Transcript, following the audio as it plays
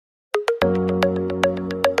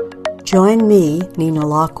Join me, Nina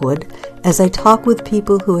Lockwood, as I talk with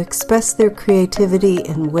people who express their creativity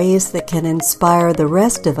in ways that can inspire the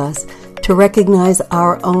rest of us to recognize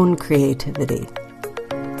our own creativity.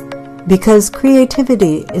 Because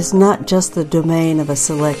creativity is not just the domain of a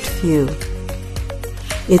select few.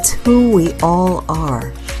 It's who we all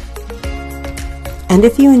are. And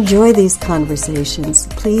if you enjoy these conversations,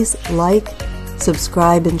 please like,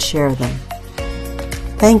 subscribe, and share them.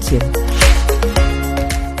 Thank you.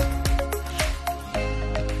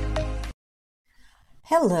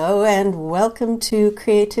 Hello and welcome to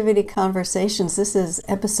Creativity Conversations. This is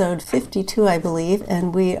episode 52, I believe,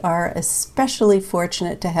 and we are especially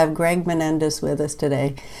fortunate to have Greg Menendez with us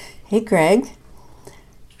today. Hey, Greg.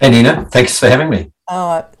 Hey, Nina. Thanks for having me.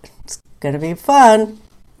 Oh, it's going to be fun.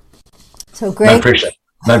 So, Greg.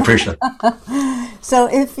 No pressure. So,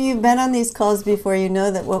 if you've been on these calls before, you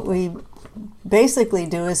know that what we basically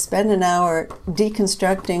do is spend an hour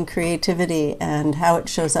deconstructing creativity and how it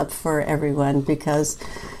shows up for everyone, because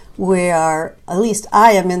we are, at least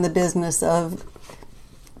I am, in the business of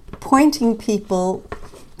pointing people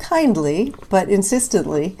kindly but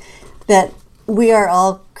insistently that we are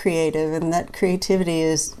all creative and that creativity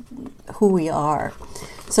is who we are.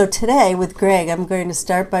 So today with Greg, I'm going to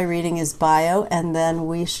start by reading his bio, and then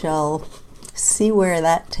we shall see where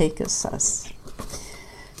that takes us.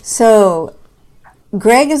 So,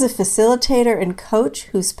 Greg is a facilitator and coach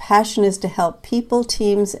whose passion is to help people,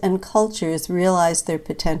 teams, and cultures realize their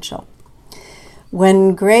potential.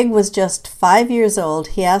 When Greg was just 5 years old,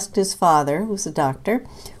 he asked his father, who's a doctor,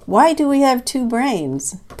 "Why do we have two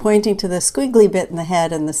brains?" pointing to the squiggly bit in the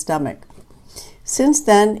head and the stomach. Since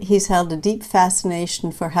then, he's held a deep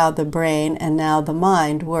fascination for how the brain, and now the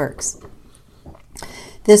mind, works.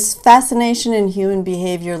 This fascination in human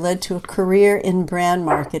behavior led to a career in brand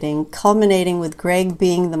marketing, culminating with Greg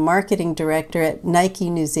being the marketing director at Nike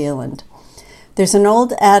New Zealand. There's an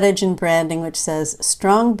old adage in branding which says,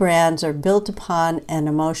 strong brands are built upon an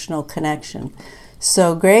emotional connection.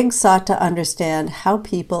 So Greg sought to understand how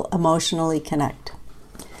people emotionally connect.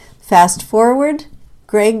 Fast forward,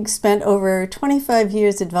 Greg spent over 25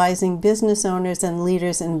 years advising business owners and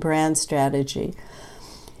leaders in brand strategy.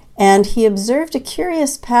 And he observed a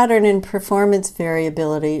curious pattern in performance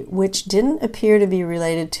variability, which didn't appear to be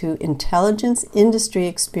related to intelligence, industry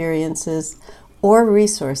experiences, or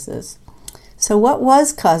resources. So what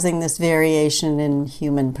was causing this variation in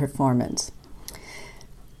human performance?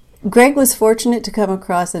 Greg was fortunate to come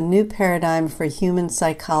across a new paradigm for human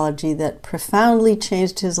psychology that profoundly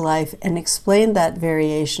changed his life and explained that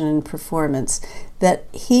variation in performance that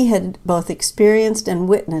he had both experienced and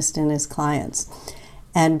witnessed in his clients.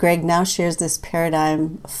 And Greg now shares this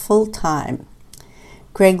paradigm full-time.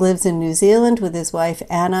 Greg lives in New Zealand with his wife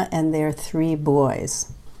Anna and their 3 boys.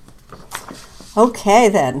 Okay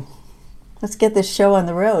then, let's get this show on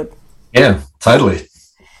the road. Yeah, totally.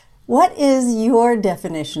 What is your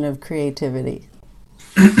definition of creativity?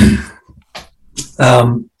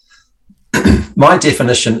 My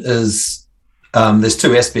definition is there's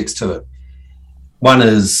 2 aspects to it. One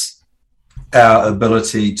is our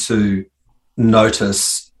ability to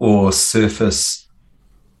notice or surface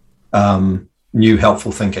new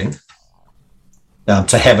helpful thinking,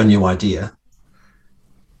 to have a new idea,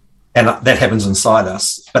 and that happens inside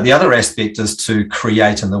us. But the other aspect is to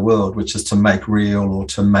create in the world, which is to make real or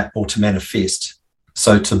to manifest,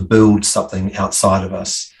 so to build something outside of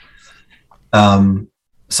us. To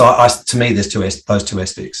me, there's those two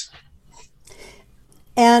aspects.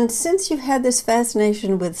 And since you've had this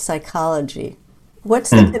fascination with psychology,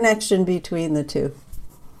 what's the connection between the two?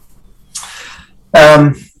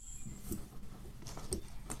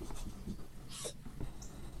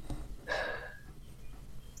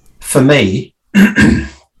 For me,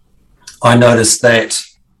 I noticed that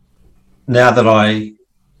now that I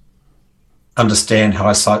understand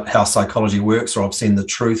how psychology works, or I've seen the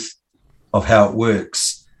truth of how it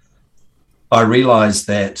works, I realized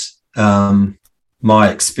that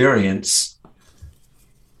my experience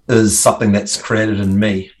is something that's created in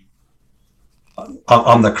me.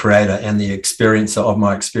 I'm the creator and the experiencer of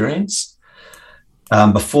my experience.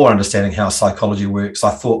 Before understanding how psychology works,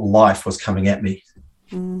 I thought life was coming at me.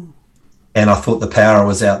 And I thought the power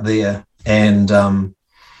was out there, and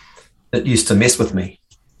it used to mess with me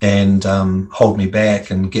and hold me back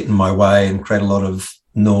and get in my way and create a lot of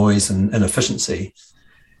noise and inefficiency.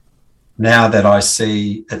 Now that I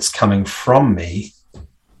see it's coming from me,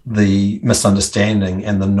 the misunderstanding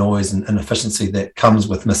and the noise and inefficiency that comes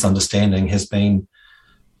with misunderstanding has been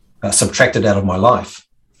subtracted out of my life.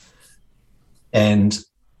 And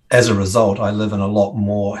as a result, I live in a lot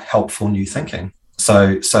more helpful new thinking.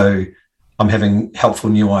 So I'm having helpful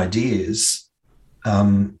new ideas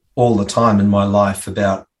all the time in my life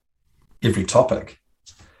about every topic,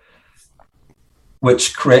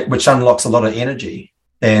 which unlocks a lot of energy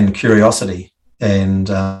and curiosity and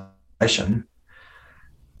passion.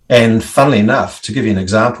 And funnily enough, to give you an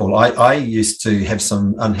example, I used to have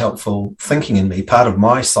some unhelpful thinking in me. Part of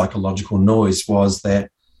my psychological noise was that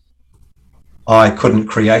I couldn't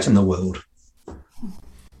create in the world,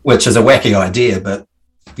 which is a wacky idea, but,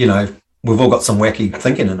 you know, we've all got some wacky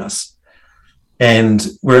thinking in us. And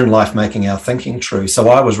we're in life making our thinking true. So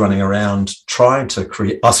I was running around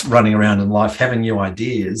running around in life, having new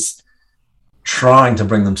ideas, trying to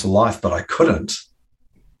bring them to life, but I couldn't,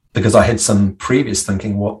 because I had some previous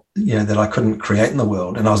thinking that I couldn't create in the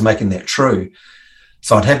world, and I was making that true.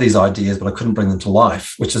 So I'd have these ideas, but I couldn't bring them to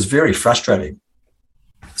life, which is very frustrating.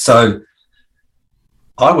 So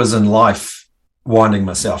I was in life winding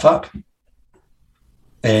myself up,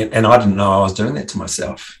 and I didn't know I was doing that to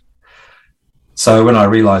myself. So when I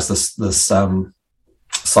realized this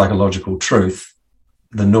psychological truth,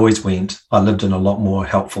 the noise went. I lived in a lot more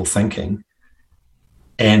helpful thinking,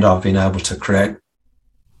 and I've been able to create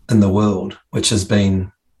in the world, which has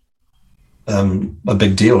been a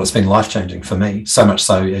big deal. It's been life-changing for me, so much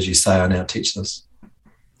so, as you say, I now teach this.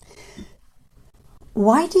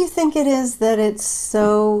 Why do you think it is that it's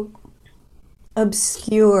so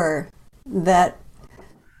obscure that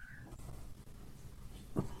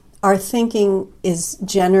our thinking is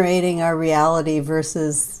generating our reality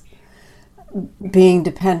versus being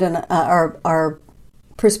dependent, our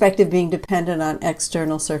perspective being dependent on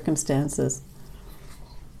external circumstances?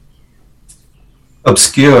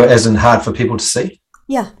 Obscure as in hard for people to see?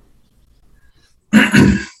 Yeah.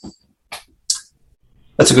 That's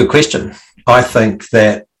a good question. I think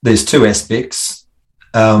that there's two aspects.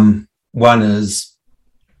 One is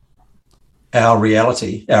our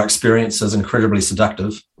reality, our experience is incredibly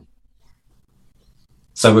seductive.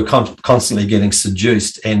 So we're constantly getting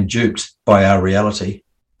seduced and duped by our reality.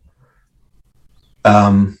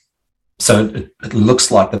 So it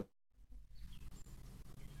looks like the,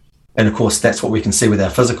 and of course that's what we can see with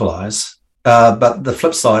our physical eyes. But the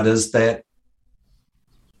flip side is that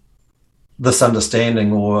this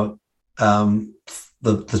understanding or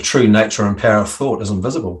the true nature and power of thought is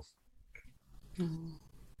invisible. Mm.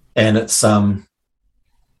 And it's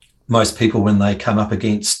most people, when they come up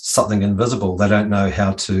against something invisible, they don't know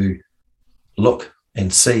how to look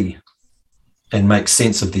and see and make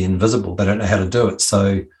sense of the invisible. They don't know how to do it.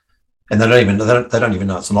 So, and they don't even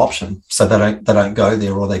know it's an option. So they don't go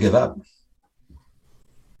there, or they give up.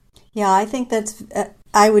 Yeah, I think that's.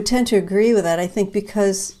 I would tend to agree with that. I think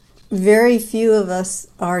because very few of us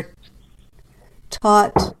are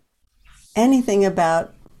taught anything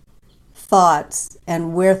about thoughts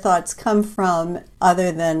and where thoughts come from,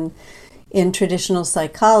 other than in traditional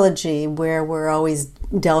psychology, where we're always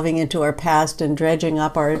delving into our past and dredging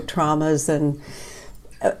up our traumas, and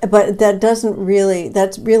but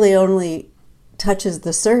that's really only touches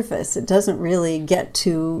the surface. It doesn't really get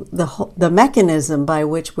to the mechanism by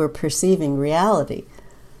which we're perceiving reality.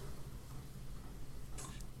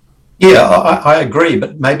 Yeah, I agree,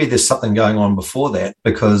 but maybe there's something going on before that,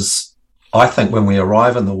 because I think when we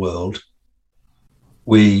arrive in the world,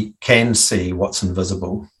 we can see what's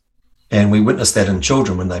invisible, and we witness that in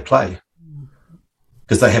children when they play,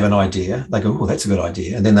 because they have an idea, they go, "Oh, that's a good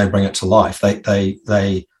idea," and then they bring it to life.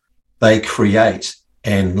 They create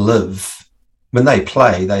and live. When they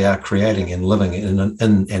play, they are creating and living in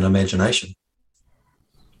an imagination,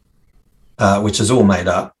 which is all made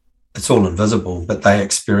up. It's all invisible, but they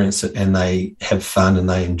experience it and they have fun and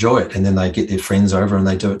they enjoy it, and then they get their friends over and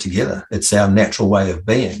they do it together. It's our natural way of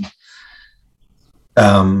being.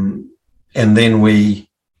 And then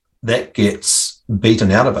that gets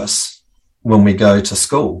beaten out of us when we go to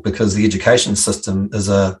school, because the education system is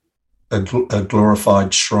a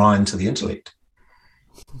glorified shrine to the intellect.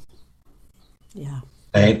 Yeah.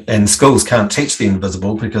 And schools can't teach the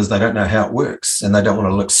invisible because they don't know how it works, and they don't want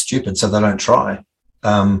to look stupid, so they don't try.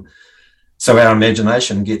 So our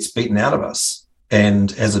imagination gets beaten out of us,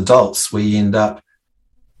 and as adults we end up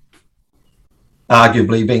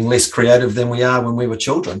arguably being less creative than we are when we were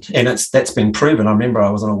children. And that's been proven. I remember I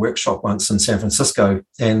was on a workshop once in San Francisco,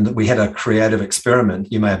 and we had a creative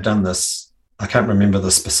experiment. You may have done this. I can't remember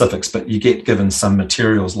the specifics, but you get given some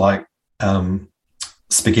materials like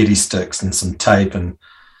spaghetti sticks and some tape and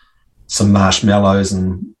some marshmallows,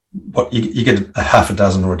 and what you get a half a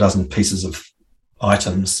dozen or a dozen pieces of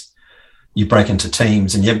items. You break into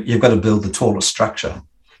teams, and you've got to build the tallest structure.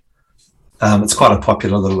 It's quite a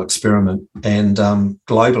popular little experiment, and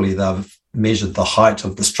globally they've measured the height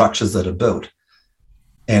of the structures that are built,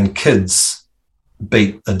 and kids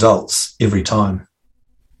beat adults every time,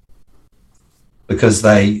 because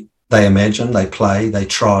they imagine, they play, they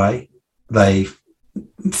try, they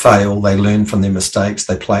fail, they learn from their mistakes,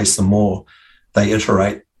 they play some more, they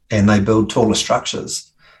iterate, and they build taller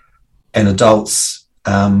structures. And adults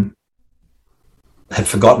have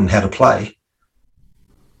forgotten how to play,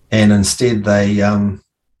 and instead they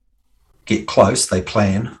get close, they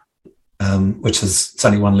plan, which is, it's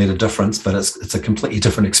only one letter difference, but it's a completely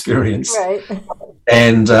different experience. Right.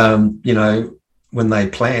 And when they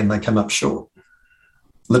plan, they come up short,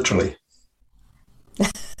 literally.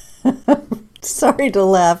 Sorry to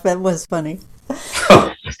laugh. That was funny.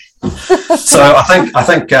 So I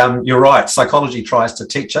think you're right. Psychology tries to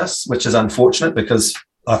teach us, which is unfortunate, because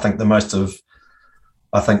I think most of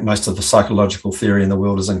the psychological theory in the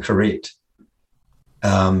world is incorrect.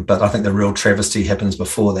 But I think the real travesty happens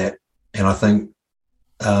before that. And I think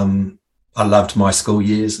I loved my school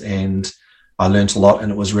years and I learned a lot,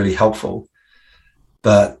 and it was really helpful.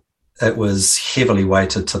 But it was heavily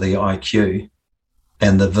weighted to the IQ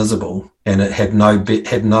and the visible, and it had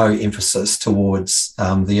no emphasis towards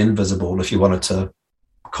the invisible. If you wanted to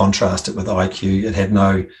contrast it with IQ,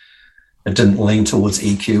 it didn't lean towards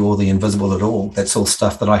EQ or the invisible at all. That's all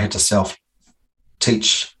stuff that I had to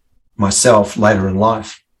self-teach myself later in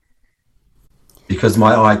life, because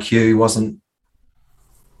my IQ wasn't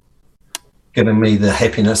giving me the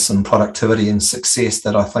happiness and productivity and success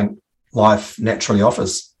that I think life naturally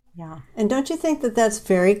offers. Yeah. And don't you think that that's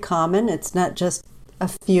very common? It's not just a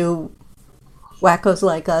few wackos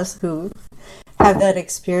like us who have that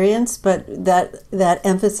experience, but that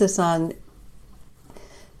emphasis on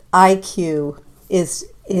IQ is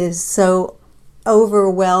so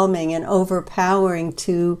overwhelming and overpowering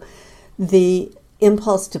to the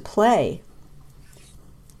impulse to play.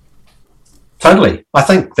 Totally. I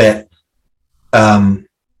think that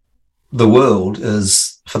the world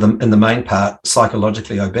is, in the main part,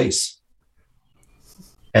 psychologically obese.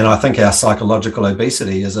 And I think our psychological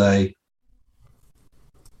obesity is I've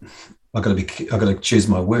got to choose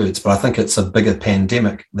my words, but I think it's a bigger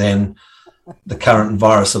pandemic than the current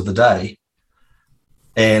virus of the day.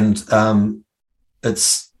 And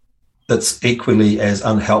it's equally as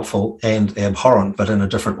unhelpful and abhorrent, but in a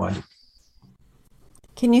different way.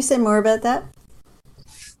 Can you say more about that?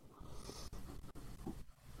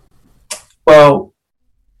 Well,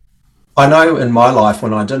 I know in my life,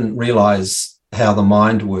 when I didn't realize how the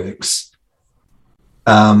mind works,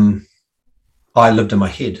 I lived in my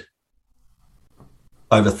head,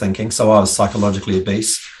 overthinking. So I was psychologically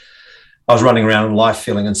obese. I was running around in life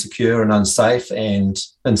feeling insecure and unsafe and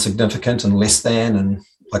insignificant and less than, and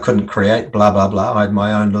I couldn't create, blah, blah, blah. I had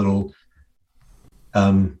my own little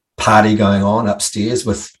party going on upstairs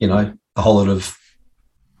with, a whole lot of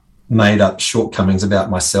made up shortcomings about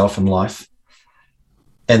myself and life.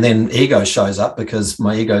 And then ego shows up, because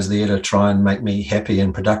my ego's there to try and make me happy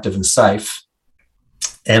and productive and safe.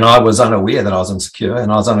 And I was unaware that I was insecure,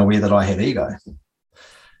 and I was unaware that I had ego.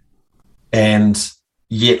 And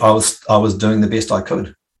yet I was doing the best I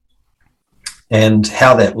could. And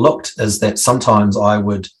how that looked is that sometimes I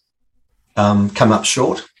would come up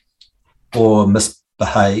short or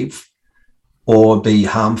misbehave or be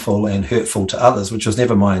harmful and hurtful to others, which was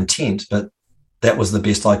never my intent, but that was the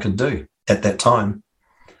best I could do at that time.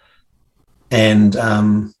 And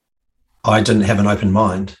I didn't have an open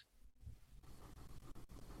mind.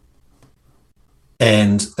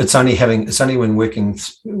 And it's only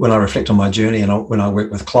when I reflect on my journey and when I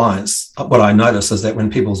work with clients, what I notice is that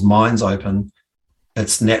when people's minds open,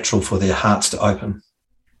 it's natural for their hearts to open.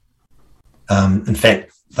 In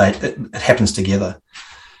fact, it happens together.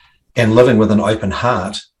 And living with an open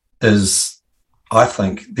heart is, I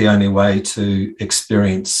think, the only way to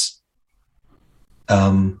experience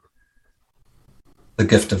the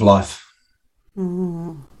gift of life.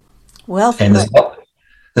 Mm. Well, and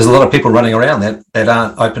there's a lot of people running around that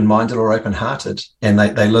aren't open-minded or open-hearted, and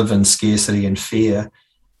they live in scarcity and fear,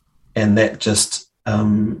 and that just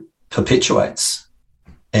perpetuates.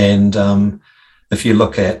 And if you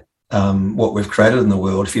look at what we've created in the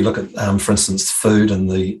world, if you look at, for instance, food and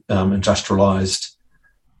the industrialized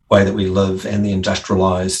way that we live and the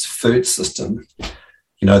industrialized food system,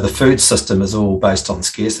 the food system is all based on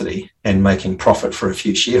scarcity and making profit for a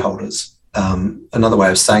few shareholders. Another way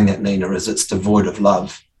of saying that, Nina, is it's devoid of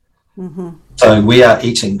love. Mm-hmm. So we are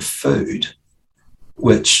eating food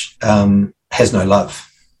which has no love.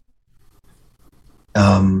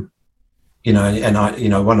 And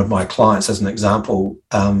one of my clients, as an example,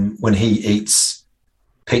 when he eats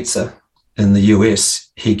pizza in the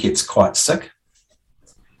US, he gets quite sick.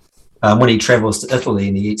 When he travels to Italy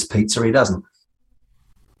and he eats pizza, he doesn't.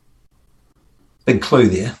 big clue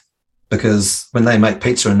there, because when they make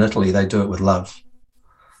pizza in Italy, they do it with love.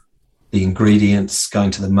 The ingredients,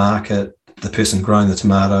 going to the market, the person growing the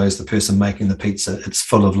tomatoes, the person making the pizza, it's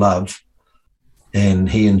full of love. And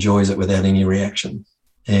he enjoys it without any reaction.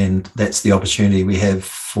 And that's the opportunity we have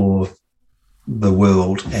for the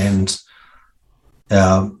world and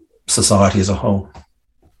our society as a whole.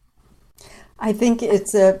 I think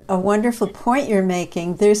it's a wonderful point you're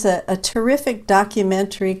making. There's a terrific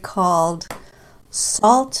documentary called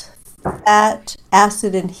Salt, Fat,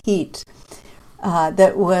 Acid, and Heat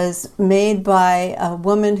that was made by a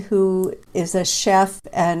woman who is a chef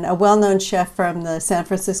and a well-known chef from the San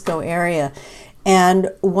Francisco area. And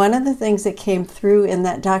one of the things that came through in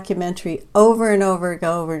that documentary over and over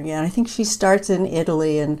again, I think she starts in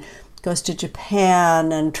Italy and goes to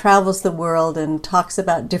Japan and travels the world and talks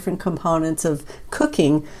about different components of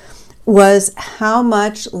cooking, was how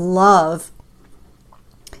much love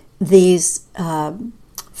these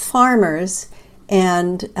farmers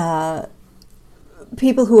and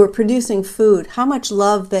people who were producing food, how much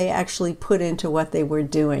love they actually put into what they were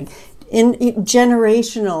doing. In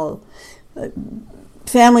generational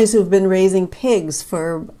families who've been raising pigs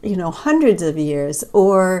for hundreds of years,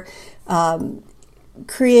 or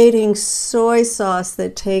creating soy sauce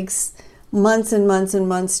that takes months and months and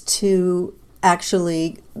months to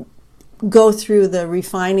actually go through the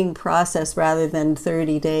refining process rather than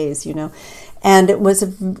 30 days, And it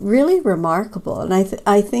was really remarkable. And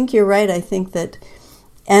I think you're right. I think that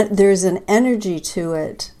there's an energy to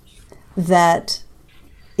it that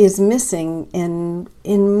is missing in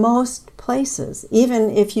most places. Even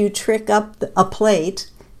if you trick up a plate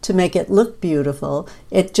to make it look beautiful,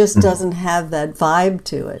 it just doesn't have that vibe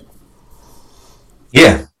to it.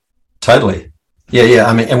 Yeah, totally. Yeah.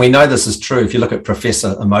 I mean, and we know this is true. If you look at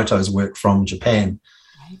Professor Emoto's work from Japan,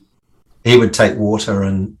 he would take water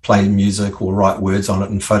and play music or write words on it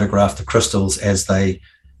and photograph the crystals as they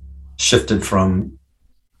shifted from,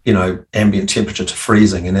 ambient temperature to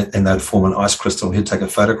freezing, and they'd form an ice crystal. He'd take a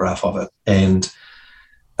photograph of it. And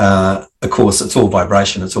of course, it's all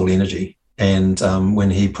vibration, it's all energy. And when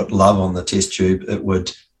he put love on the test tube, it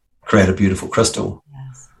would create a beautiful crystal.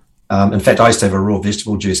 Yes. In fact, I used to have a raw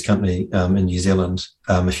vegetable juice company in New Zealand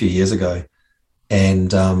a few years ago.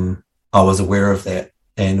 And I was aware of that.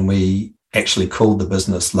 And we actually called the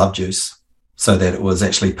business Love Juice, so that it was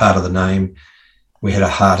actually part of the name. We had a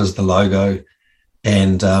heart as the logo.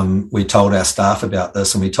 And we told our staff about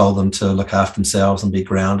this, and we told them to look after themselves and be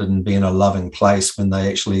grounded and be in a loving place when they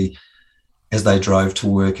actually, as they drove to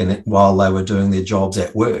work and while they were doing their jobs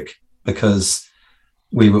at work, because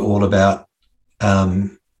we were all about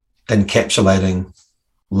encapsulating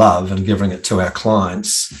love and giving it to our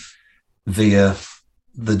clients via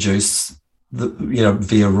the juice,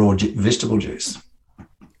 via raw vegetable juice.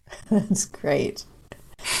 That's great.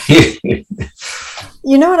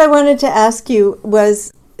 What I wanted to ask you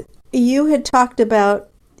was, you had talked about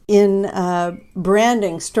in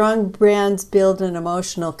branding, strong brands build an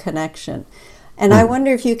emotional connection. And I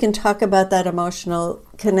wonder if you can talk about that emotional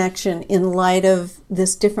connection in light of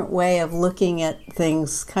this different way of looking at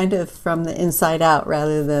things kind of from the inside out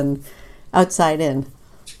rather than outside in.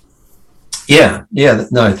 Yeah.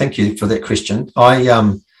 No, thank you for that question.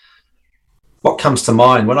 What comes to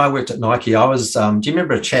mind, when I worked at Nike, I was, do you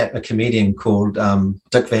remember a comedian called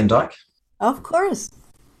Dick Van Dyke? Of course.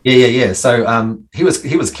 Yeah. So he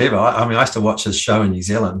was clever. I used to watch his show in New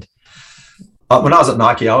Zealand. When I was at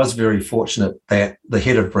Nike, I was very fortunate that the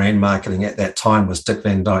head of brand marketing at that time was Dick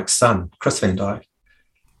Van Dyke's son, Chris Van Dyke,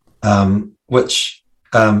 and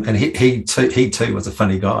he too was a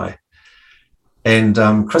funny guy. And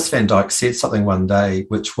Chris Van Dyke said something one day,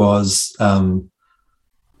 which was,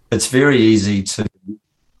 it's very easy to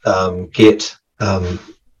get,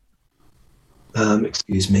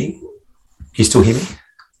 excuse me, can you still hear me?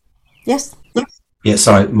 Yes. Yeah,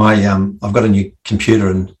 sorry, I've got a new computer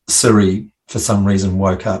and Siri for some reason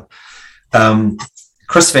woke up.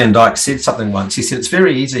 Chris Van Dyke said something once. He said, it's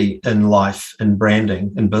very easy in life, in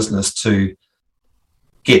branding, in business, to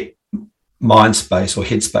get mind space or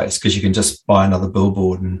head space, because you can just buy another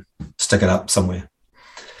billboard and stick it up somewhere.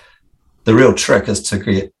 The real trick is to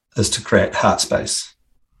create heart space.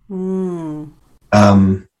 And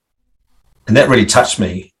that really touched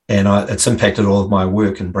me, and it's impacted all of my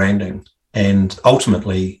work in branding. And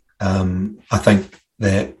ultimately, I think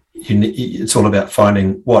that it's all about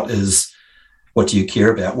finding what do you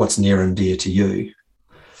care about, what's near and dear to you,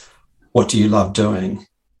 what do you love doing.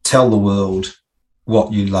 Tell the world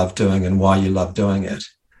what you love doing and why you love doing it,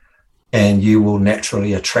 and you will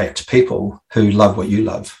naturally attract people who love what you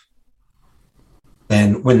love.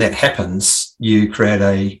 And when that happens, you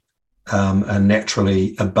create a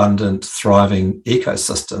naturally abundant, thriving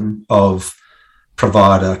ecosystem of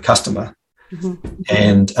provider customer,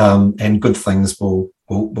 and good things will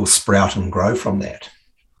sprout and grow from that.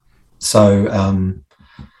 So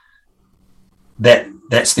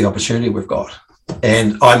that's the opportunity we've got.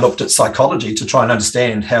 And I looked at psychology to try and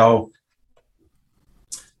understand how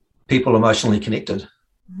people emotionally connected.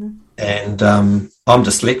 And I'm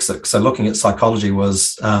dyslexic, so looking at psychology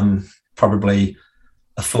was probably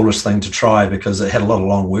a foolish thing to try because it had a lot of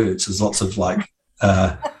long words. There's lots of like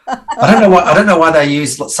I don't know why they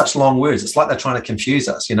use such long words. It's like they're trying to confuse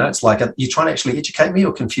us, you know. It's like, are you trying to actually educate me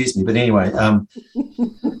or confuse me? But anyway,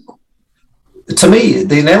 to me,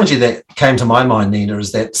 the analogy that came to my mind, Nina,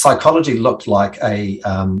 is that psychology looked like a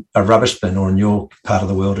rubbish bin, or in your part of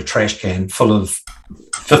the world, a trash can full of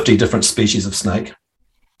 50 different species of snake.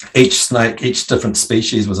 Each different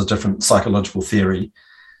species was a different psychological theory.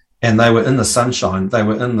 And they were in the sunshine, they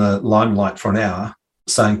were in the limelight for an hour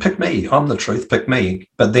saying, pick me, I'm the truth, pick me.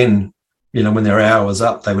 But then, you know, when their hour was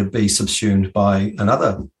up, they would be subsumed by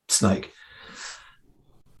another snake.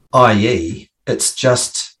 i.e., it's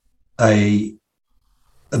just a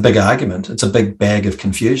big argument. It's a big bag of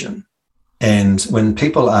confusion. And when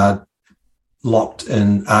people are locked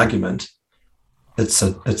in argument, it's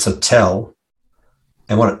a tell.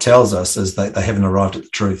 And what it tells us is that they haven't arrived at the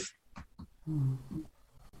truth.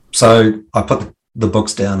 So I put the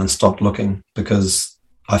books down and stopped looking because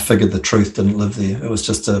I figured the truth didn't live there. It was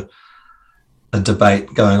just a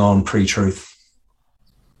debate going on pre-truth.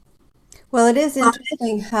 Well, it is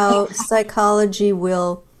interesting how psychology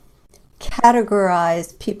will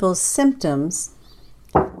categorize people's symptoms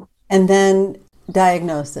and then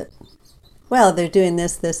diagnose it. Well, they're doing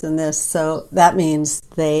this, this, and this, so that means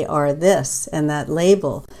they are this, and that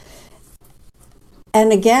label.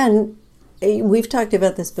 And again, we've talked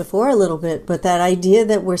about this before a little bit, but that idea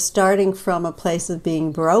that we're starting from a place of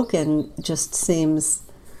being broken just seems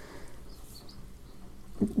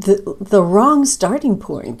the wrong starting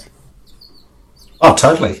point. Oh,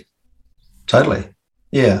 totally.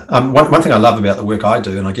 Yeah. One thing I love about the work I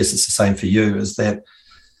do, and I guess it's the same for you, is that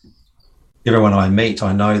everyone I meet,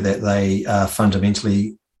 I know that they are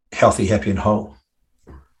fundamentally healthy, happy, and whole.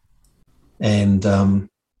 And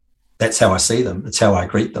that's how I see them. It's how I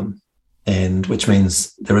greet them. And which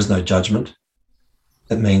means there is no judgment.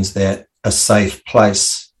 It means that a safe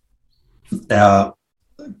place, our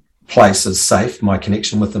place is safe, my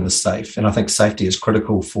connection with them is safe. And I think safety is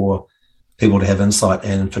critical for people to have insight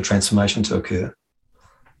and for transformation to occur.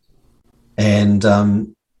 And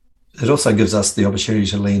it also gives us the opportunity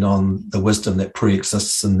to lean on the wisdom that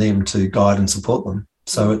pre-exists in them to guide and support them.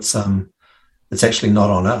 So it's actually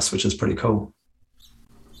not on us, which is pretty cool.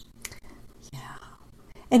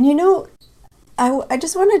 And you know, I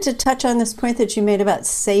just wanted to touch on this point that you made about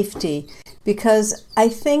safety, because I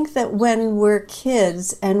think that when we're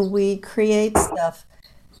kids and we create stuff,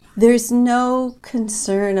 there's no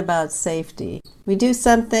concern about safety. We do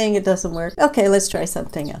something, it doesn't work. Okay, let's try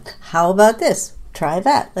something else. How about this? Try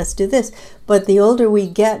that. Let's do this. But the older we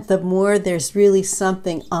get, the more there's really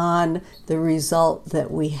something on the result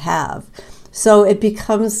that we have. So it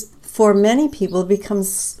becomes, for many people, it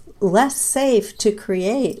becomes less safe to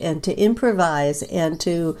create and to improvise and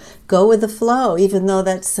to go with the flow, even though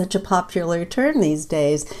that's such a popular term these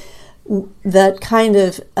days. That kind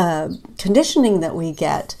of conditioning that we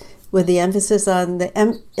get with the emphasis on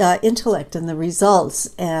the intellect and the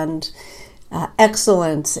results and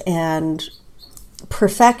excellence and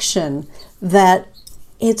perfection, that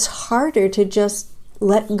it's harder to just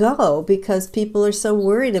let go because people are so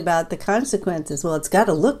worried about the consequences. Well, it's got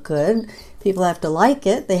to look good. People have to like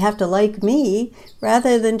it. They have to like me,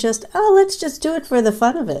 rather than just, oh, let's just do it for the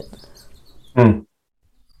fun of it.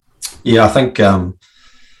 Yeah, I think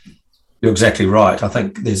you're exactly right. I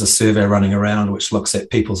think there's a survey running around which looks at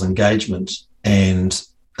people's engagement, and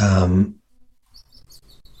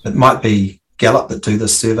it might be Gallup that do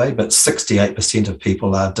this survey, but 68% of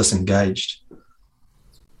people are disengaged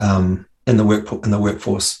in the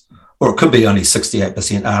workforce, or it could be only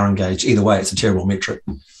 68% are engaged. Either way, it's a terrible metric.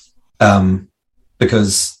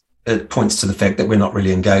 Because it points to the fact that we're not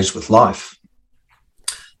really engaged with life.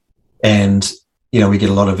 And, you know, we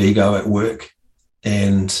get a lot of ego at work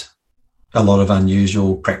and a lot of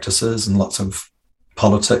unusual practices and lots of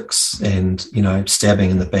politics and, you know,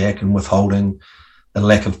 stabbing in the back and withholding, a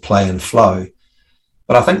lack of play and flow.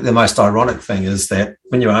 But I think the most ironic thing is that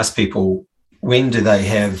when you ask people, when do they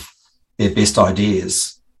have their best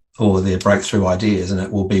ideas or their breakthrough ideas, and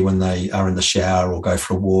it will be when they are in the shower or go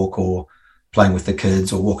for a walk or playing with the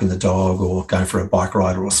kids or walking the dog or going for a bike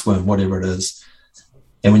ride or a swim, whatever it is.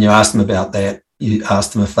 And when you ask them about that, you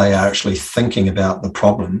ask them if they are actually thinking about the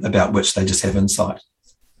problem about which they just have insight.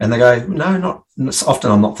 And they go, no, not often.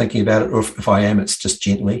 I'm not thinking about it, or if I am, it's just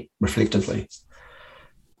gently, reflectively.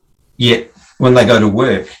 Yet when they go to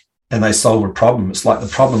work and they solve a problem, it's like the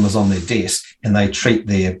problem is on their desk, and they treat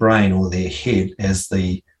their brain or their head as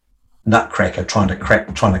the nutcracker trying to crack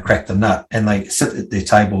the nut, and they sit at their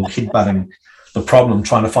table headbutting the problem,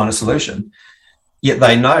 trying to find a solution. Yet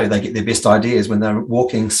they know they get their best ideas when they're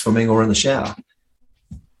walking, swimming, or in the shower.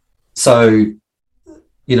 So,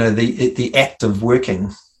 the act of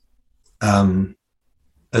working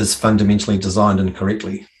is fundamentally designed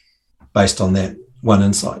incorrectly based on that one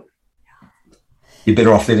insight. You're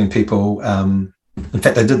better off letting people, in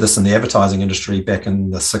fact, they did this in the advertising industry back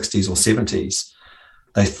in the 60s or 70s.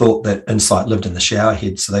 They thought that insight lived in the shower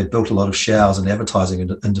head, so they built a lot of showers in advertising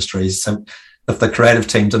industries. So if the creative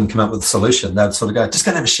team didn't come up with a solution, they'd sort of go, just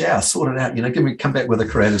go and have a shower, sort it out, come back with a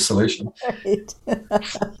creative solution. Right.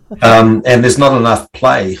 And there's not enough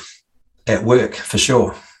play at work, for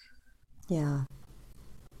sure. Yeah.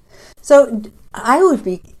 So I would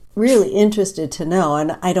be really interested to know,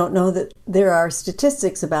 and I don't know that there are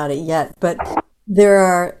statistics about it yet, but there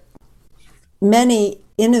are many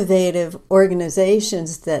innovative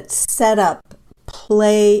organizations that set up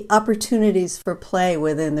play opportunities for play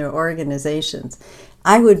within their organizations.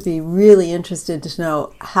 I would be really interested to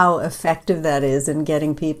know how effective that is in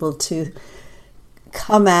getting people to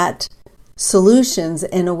come at solutions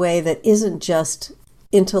in a way that isn't just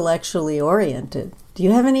intellectually oriented. Do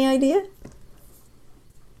you have any idea?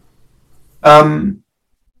 No,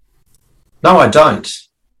 I don't.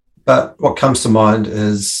 But what comes to mind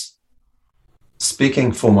is,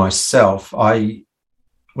 speaking for myself,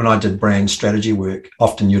 when I did brand strategy work,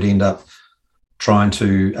 often you'd end up trying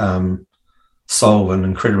to solve an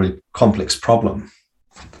incredibly complex problem.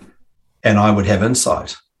 And I would have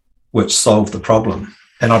insight which solved the problem.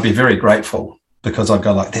 And I'd be very grateful, because I'd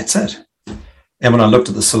go like, that's it. And when I looked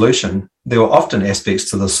at the solution, there were often aspects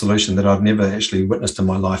to the solution that I'd never actually witnessed in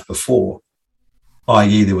my life before,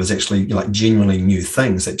 i.e. there was actually genuinely new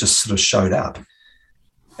things that just sort of showed up.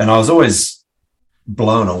 And I was always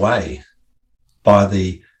blown away by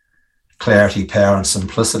the clarity, power, and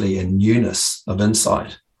simplicity and newness of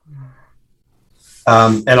insight.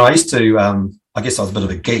 And I used to, I guess I was a bit of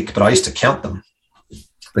a geek, but I used to count them,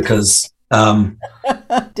 because...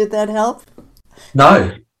 Did that help?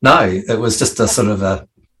 No, it was just a sort of a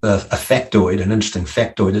factoid, an interesting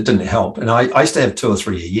factoid. It didn't help. And I used to have 2 or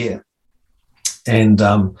 3 a year. And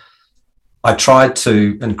I tried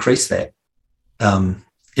to increase that.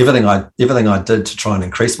 Everything I did to try and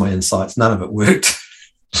increase my insights, none of it worked.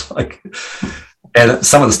 And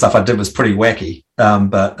some of the stuff I did was pretty wacky,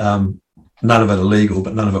 but none of it illegal,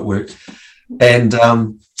 but none of it worked. And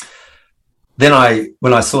then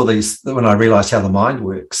when I realized how the mind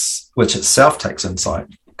works, which itself takes insight,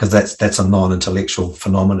 because that's a non-intellectual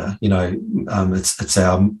phenomena, it's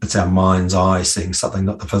our mind's eye seeing something,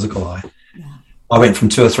 not the physical eye. Yeah. I went from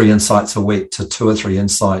 2 or 3 insights a week to 2 or 3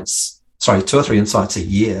 insights a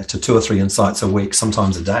year to 2 or 3 insights a week,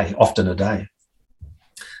 sometimes a day, often a day.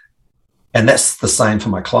 And that's the same for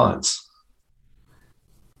my clients.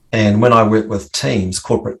 And when I work with teams,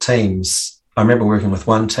 corporate teams, I remember working with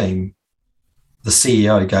one team, the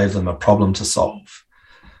CEO gave them a problem to solve.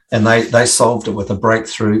 And they solved it with a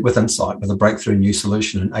breakthrough new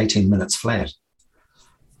solution in 18 minutes flat.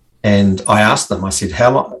 And I asked them, I said,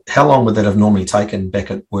 how long would that have normally taken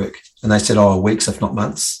back at work? And they said, weeks, if not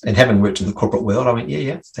months. And having worked in the corporate world, I went,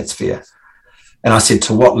 yeah, that's fair. And I said,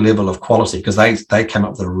 to what level of quality? Because they came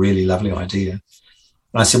up with a really lovely idea. And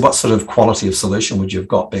I said, what sort of quality of solution would you have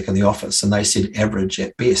got back in the office? And they said, average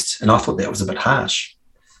at best. And I thought that was a bit harsh.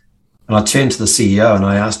 And I turned to the CEO and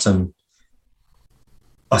I asked him,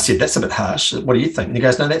 I said, that's a bit harsh. What do you think? And he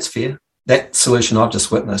goes, no, that's fair. That solution I've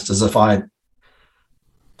just witnessed is if I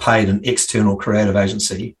paid an external creative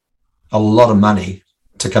agency a lot of money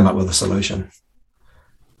to come up with a solution.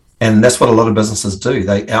 And that's what a lot of businesses do.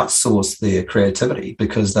 They outsource their creativity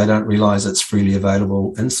because they don't realize it's freely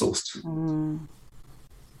available insourced. Mm.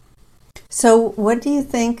 So what do you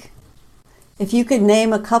think, if you could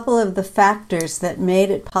name a couple of the factors that made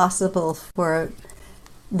it possible for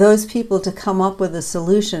those people to come up with a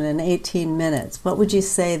solution in 18 minutes, what would you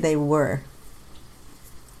say they were?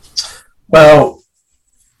 Well,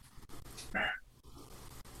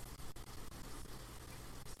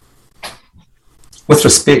 with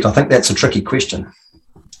respect, I think that's a tricky question,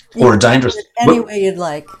 or a dangerous. Any way you'd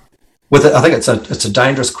like. I think it's a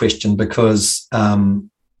dangerous question because I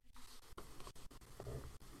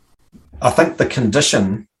think the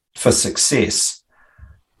condition for success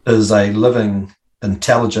is a living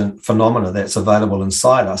intelligent phenomena that's available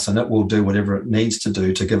inside us, and it will do whatever it needs to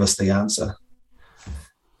do to give us the answer.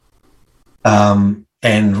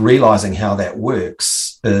 And realizing how that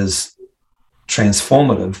works is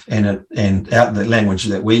transformative, and the language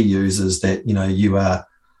that we use is that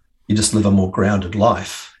you just live a more grounded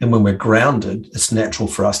life, and when we're grounded, it's natural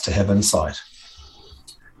for us to have insight.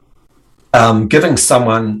 Giving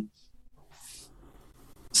someone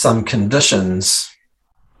some conditions,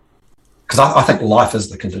 because I think life is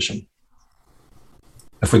the condition.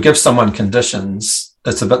 If we give someone conditions,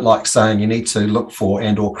 it's a bit like saying you need to look for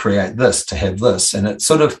and or create this to have this, and it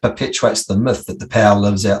sort of perpetuates the myth that the power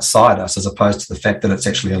lives outside us, as opposed to the fact that it's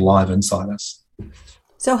actually alive inside us.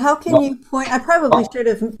 So how can you point? I probably should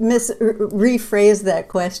have rephrased that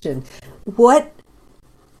question. What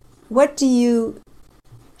do you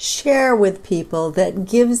share with people that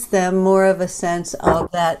gives them more of a sense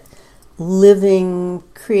of that living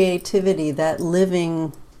creativity, that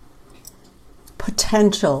living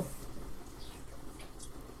potential?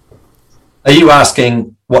 Are you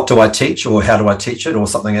asking what do I teach, or how do I teach it, or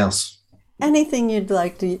something else? Anything you'd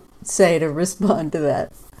like to say to respond to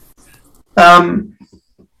that?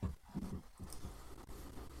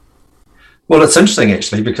 Well, it's interesting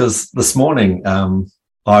actually, because this morning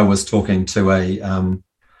I was talking to a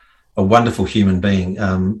wonderful human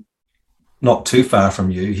being, not too far from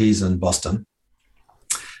you. He's in Boston,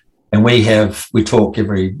 and we talk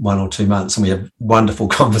every 1 or 2 months, and we have wonderful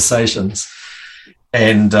conversations.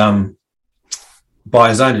 And by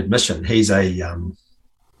his own admission, he's a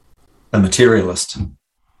materialist.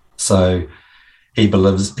 So he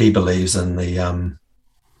believes in the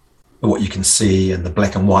what you can see and the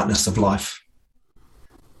black and whiteness of life.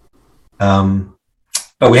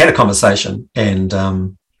 But we had a conversation, and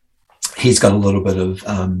he's got a little bit of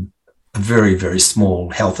a very, very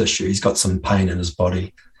small health issue. He's got some pain in his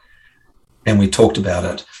body, and we talked about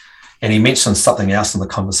it. And he mentioned something else in the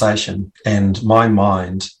conversation, and my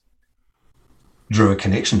mind drew a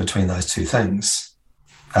connection between those two things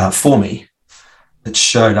for me. It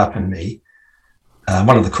showed up in me.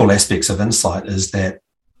 One of the cool aspects of insight is that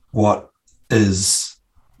what is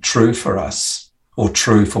true for us, or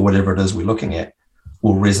true for whatever it is we're looking at,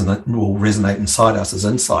 will resonate inside us as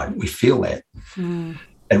insight. We feel that.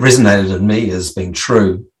 It resonated in me as being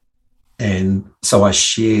true, and so I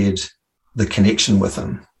shared the connection with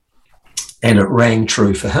him, and it rang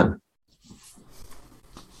true for him.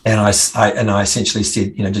 And I essentially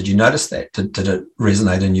said, did you notice that? Did it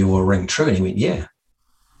resonate in you or ring true? And he went, yeah.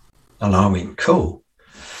 And I went, cool.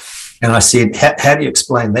 And I said, how do you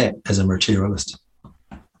explain that as a materialist?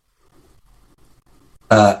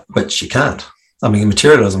 Which you can't. I mean,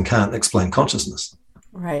 materialism can't explain consciousness.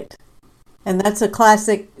 Right. And that's a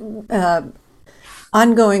classic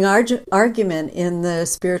ongoing argument in the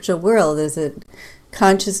spiritual world. Is it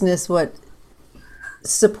consciousness what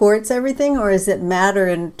supports everything, or is it matter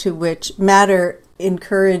into which matter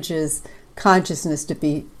encourages consciousness to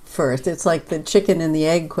be first? It's like the chicken and the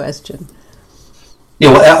egg question.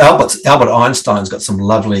 Yeah, well, Albert Einstein's got some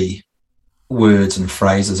lovely words and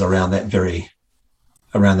phrases around that very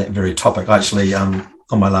topic. I actually, on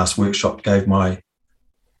my last workshop, gave my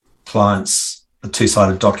clients a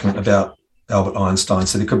 2-sided document about Albert Einstein.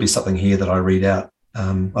 So there could be something here that I read out.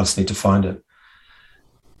 I just need to find it.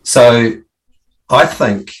 So I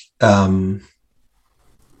think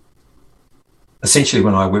essentially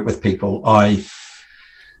when I work with people, I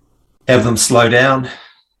have them slow down.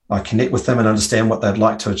 I connect with them and understand what they'd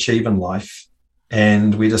like to achieve in life,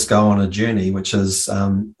 and we just go on a journey, which is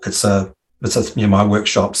my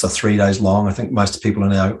workshops are 3 days long. I think most people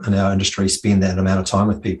in our industry spend that amount of time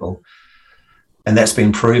with people, and that's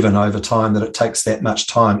been proven over time that it takes that much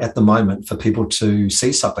time at the moment for people to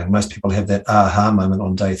see something. Most people have that aha moment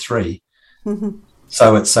on day 3. Mm-hmm.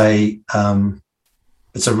 So it's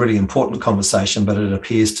a really important conversation, but it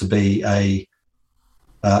appears to be a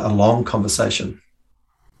long conversation.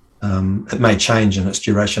 It may change in its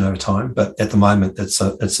duration over time, but at the moment it's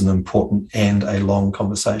an important and a long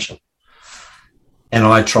conversation. And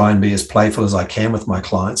I try and be as playful as I can with my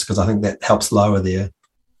clients, because I think that helps lower their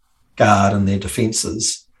guard and their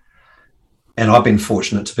defenses. And I've been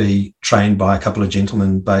fortunate to be trained by a couple of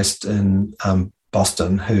gentlemen based in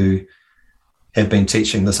Boston who have been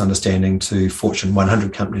teaching this understanding to Fortune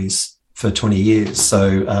 100 companies for 20 years.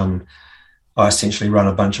 So I essentially run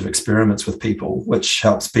a bunch of experiments with people, which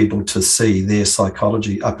helps people to see their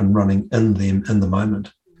psychology up and running in them in the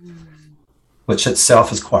moment, which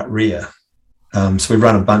itself is quite rare. So we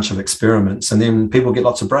run a bunch of experiments, and then people get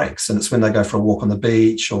lots of breaks. And it's when they go for a walk on the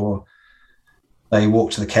beach, or they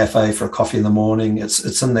walk to the cafe for a coffee in the morning.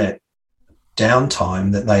 It's in that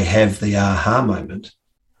downtime that they have the aha moment.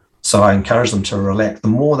 So I encourage them to relax. The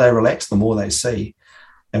more they relax, the more they see.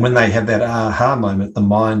 And when they have that aha moment, the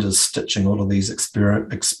mind is stitching all of these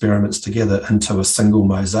experiments together into a single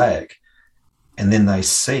mosaic. And then they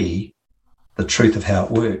see the truth of how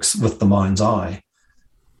it works with the mind's eye.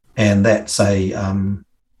 And that's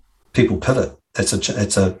people pivot. It's a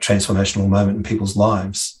transformational moment in people's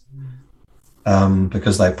lives,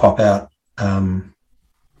 because they pop out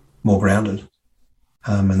more grounded,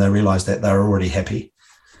 and they realize that they're already happy.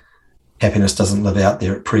 Happiness doesn't live out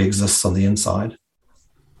there. It pre-exists on the inside.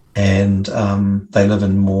 And they live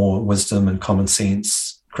in more wisdom and common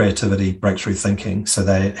sense, creativity, breakthrough thinking. So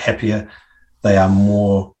they're happier. They are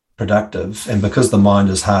more productive. And because the mind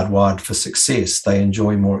is hardwired for success, they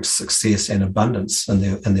enjoy more success and abundance in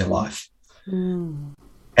their life. And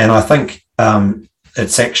I think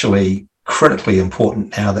it's actually critically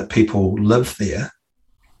important now that people live there,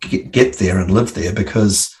 get there and live there,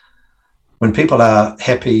 because when people are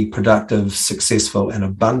happy, productive, successful, and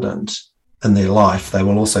abundant in their life, they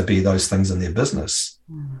will also be those things in their business.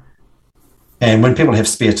 And when people have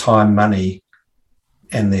spare time, money,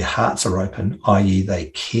 and their hearts are open, i.e. they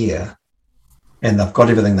care, and they've got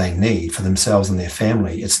everything they need for themselves and their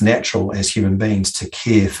family, it's natural as human beings to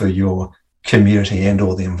care for your community and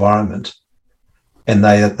or the environment. And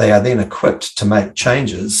they are then equipped to make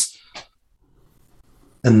changes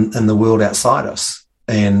in the world outside us.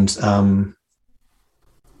 And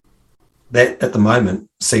that at the moment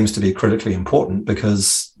seems to be critically important,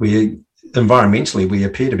 because environmentally we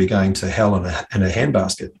appear to be going to hell in a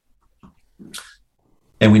handbasket.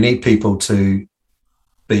 And we need people to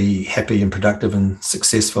be happy and productive and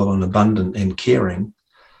successful and abundant and caring,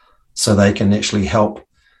 so they can actually help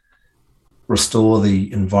restore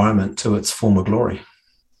the environment to its former glory.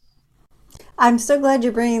 I'm so glad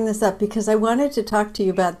you're bringing this up, because I wanted to talk to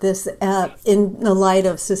you about this in the light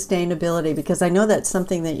of sustainability, because I know that's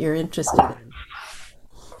something that you're interested in.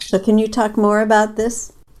 So can you talk more about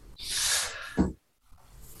this?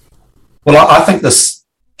 Well, I think this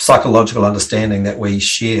psychological understanding that we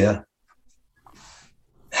share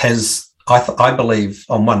has, I believe,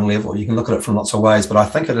 on one level, you can look at it from lots of ways, but I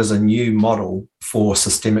think it is a new model for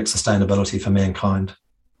systemic sustainability for mankind.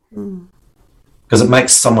 Because it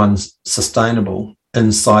makes someone sustainable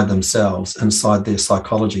inside themselves, inside their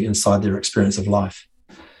psychology, inside their experience of life.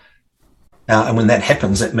 And when that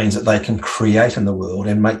happens, it means that they can create in the world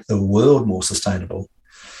and make the world more sustainable.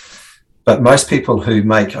 But most people I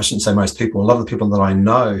shouldn't say most people, a lot of the people that I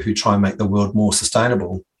know who try and make the world more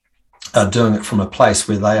sustainable are doing it from a place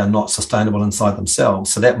where they are not sustainable inside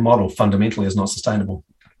themselves. So that model fundamentally is not sustainable.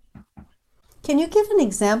 Can you give an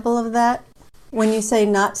example of that? When you say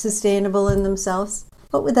not sustainable in themselves,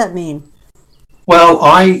 what would that mean? Well,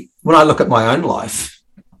 when I look at my own life,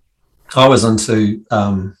 I was into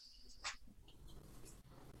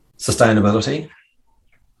sustainability,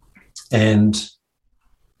 and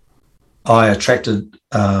I attracted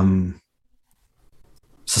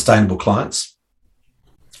sustainable clients.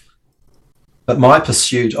 But my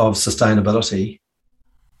pursuit of sustainability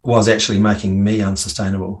was actually making me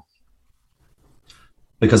unsustainable,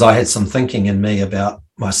 because I had some thinking in me about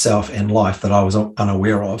myself and life that I was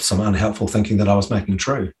unaware of, some unhelpful thinking that I was making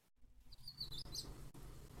true.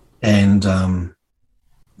 And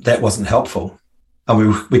that wasn't helpful.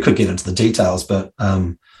 And we could get into the details, but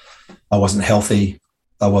I wasn't healthy.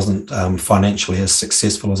 I wasn't financially as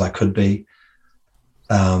successful as I could be.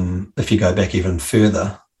 If you go back even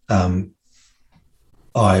further, I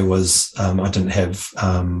didn't have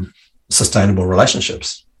sustainable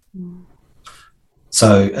relationships.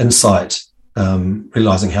 So insight,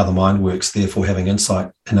 realizing how the mind works, therefore having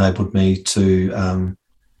insight, enabled me to,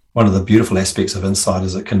 one of the beautiful aspects of insight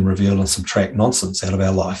is it can reveal and subtract nonsense out of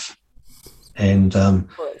our life. And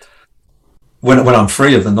when I'm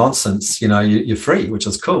free of the nonsense, you're free, which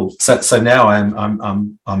is cool. So now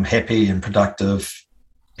I'm happy and productive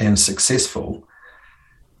and successful,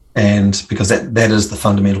 and because that is the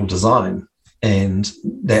fundamental design, and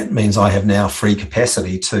that means I have now free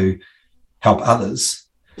capacity to help others.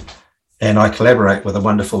 And I collaborate with a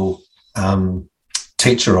wonderful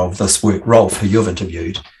teacher of this work, Rolf, who you've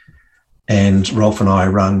interviewed. And Rolf and I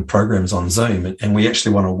run programs on Zoom, and we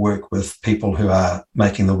actually want to work with people who are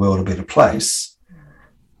making the world a better place,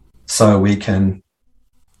 so we can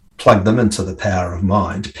plug them into the power of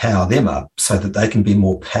mind, power them up so that they can be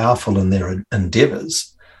more powerful in their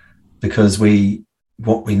endeavors, because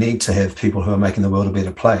what we need to have people who are making the world a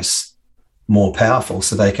better place more powerful,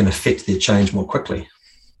 so they can affect their change more quickly.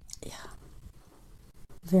 Yeah,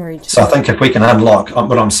 very true. So I think if we can unlock,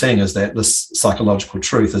 what I'm seeing is that this psychological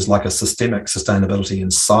truth is like a systemic sustainability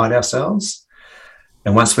inside ourselves,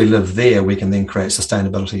 And once we live there, we can then create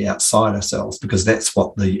sustainability outside ourselves, because that's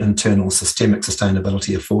what the internal systemic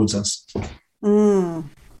sustainability affords us. Mm.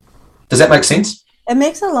 Does that make sense? It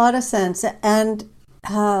makes a lot of sense. And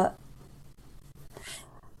I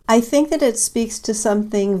think that it speaks to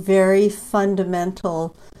something very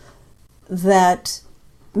fundamental that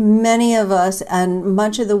many of us and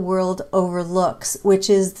much of the world overlooks, which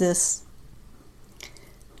is this,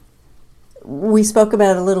 we spoke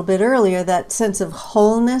about it a little bit earlier, that sense of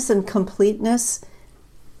wholeness and completeness,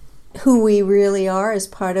 who we really are as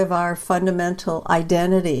part of our fundamental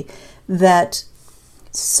identity, that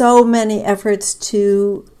so many efforts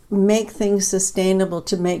to make things sustainable,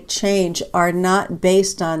 to make change, are not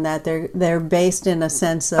based on that. They're based in a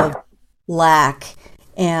sense of lack,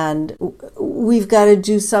 and we've got to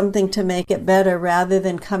do something to make it better, rather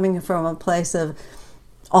than coming from a place of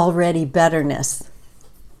already betterness.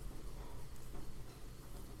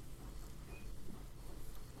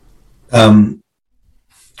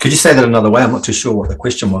 Could you say that another way? I'm not too sure what the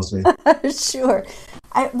question was there. Sure.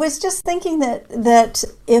 I was just thinking that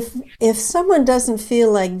if someone doesn't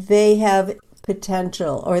feel like they have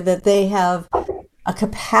potential, or that they have a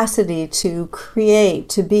capacity to create,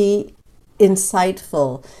 to be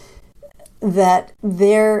insightful, that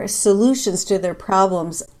their solutions to their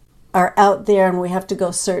problems are out there and we have to go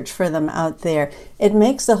search for them out there, it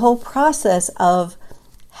makes the whole process of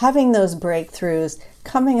having those breakthroughs,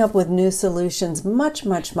 coming up with new solutions, much,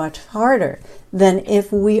 much, much harder than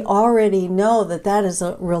if we already know that that is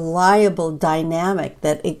a reliable dynamic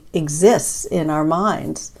that exists in our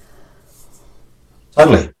minds.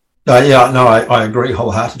 Totally. I agree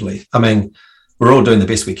wholeheartedly. I mean, we're all doing the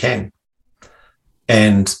best we can.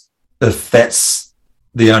 And if that's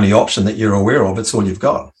the only option that you're aware of, it's all you've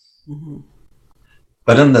got. Mm-hmm.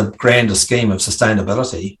 But in the grander scheme of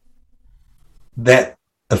sustainability, that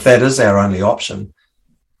if that is our only option,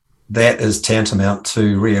 that is tantamount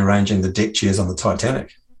to rearranging the deck chairs on the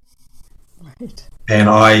Titanic. Right. And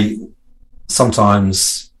I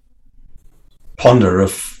sometimes ponder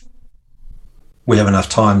if we have enough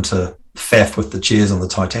time to faff with the chairs on the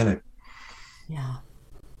Titanic. Yeah.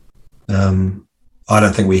 I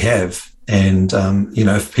don't think we have. And,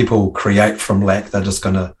 if people create from lack, they're just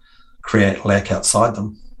going to create lack outside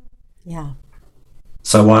them. Yeah.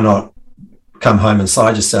 So why not come home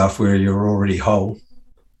inside yourself where you're already whole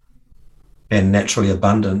and naturally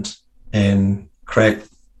abundant, and create,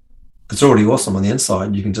 it's already awesome on the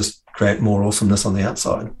inside. You can just create more awesomeness on the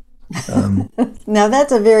outside. Now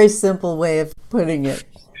that's a very simple way of putting it.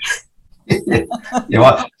 I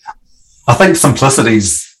think simplicity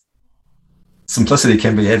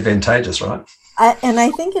can be advantageous, right? And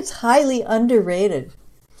I think it's highly underrated,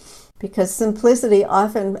 because simplicity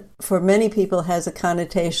often, for many people, has a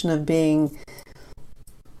connotation of being,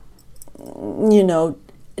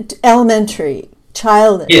 elementary,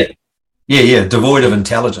 childish. Yeah, devoid of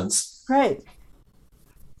intelligence. Right.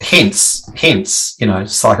 Hence,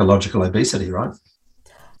 psychological obesity, right?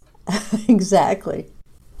 Exactly.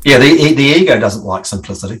 Yeah, the ego doesn't like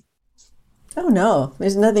simplicity. Oh no,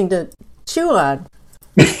 there's nothing to chew on.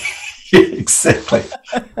 Yeah, exactly.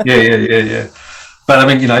 Yeah. But I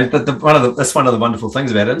mean, that's one of the wonderful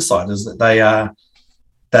things about insight, is that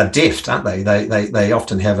they're deft, aren't they? They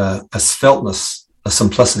often have a sveltness, a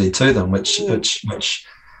simplicity to them, which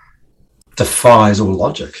defies all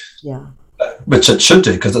logic. Yeah. Which it should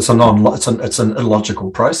do, because it's an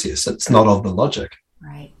illogical process. It's not of the logic.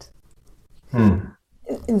 Right.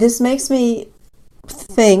 This makes me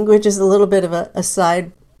think, which is a little bit of a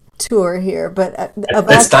side tour here, but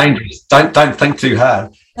that's dangerous. Don't think too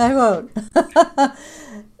hard. I won't.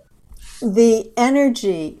 The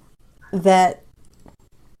energy that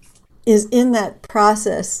is in that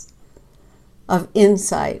process of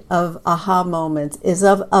insight, of aha moments, is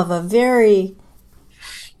of a very,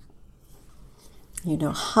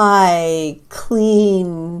 high,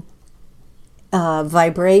 clean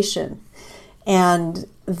vibration. And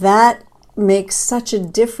that makes such a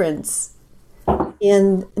difference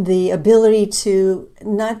in the ability to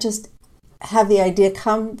not just have the idea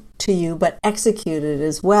come to you, but execute it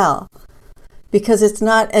as well. Because it's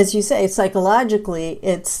not, as you say, psychologically,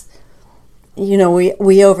 it's, we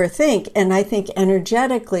overthink. And I think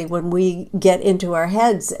energetically, when we get into our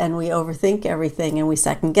heads and we overthink everything and we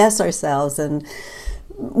second guess ourselves and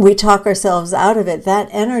we talk ourselves out of it, that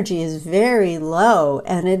energy is very low,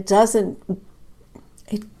 and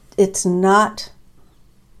it's not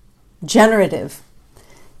generative.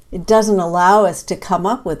 It doesn't allow us to come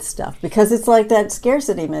up with stuff, because it's like that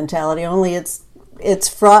scarcity mentality, only it's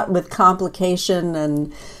fraught with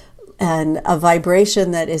complication and a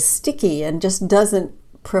vibration that is sticky and just doesn't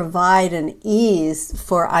provide an ease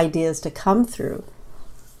for ideas to come through.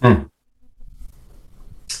 Mm.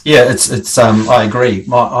 Yeah, it's I agree.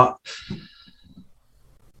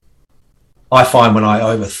 I find when I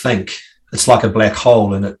overthink, it's like a black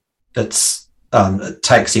hole, and it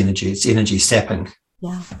takes energy. It's energy sapping.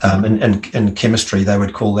 Yeah. In chemistry, they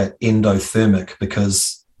would call that endothermic,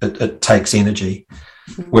 because it takes energy.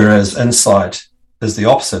 Mm-hmm. Whereas insight is the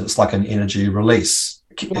opposite. It's like an energy release.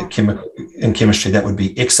 Yeah. In chemistry, that would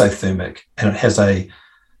be exothermic, and it has an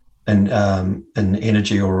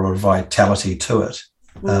energy or a vitality to it,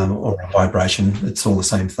 or a vibration. It's all the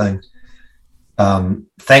same thing.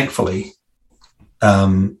 Thankfully,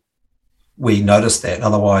 we noticed that.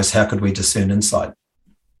 Otherwise, how could we discern insight?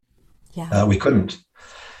 Yeah. We couldn't.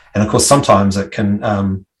 And of course, sometimes it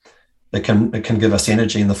can give us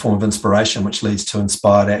energy in the form of inspiration, which leads to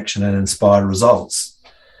inspired action and inspired results.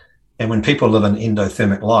 And when people live an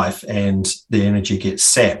endothermic life and the energy gets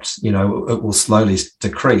sapped, it will slowly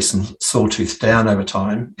decrease and sawtooth down over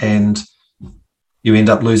time, and you end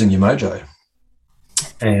up losing your mojo.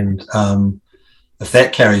 And if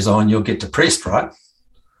that carries on, you'll get depressed, right?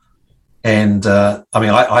 And I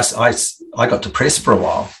got depressed for a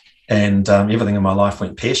while, and everything in my life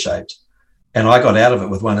went pear-shaped, and I got out of it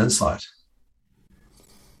with one insight,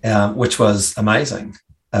 which was amazing.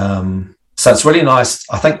 So it's really nice.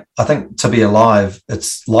 I think to be alive,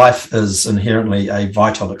 life is inherently a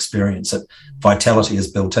vital experience. Vitality is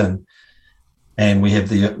built in, and we have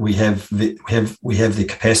the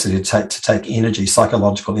capacity to take energy,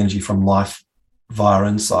 psychological energy from life via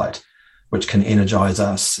insight, which can energize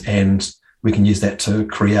us, and we can use that to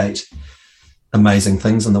create amazing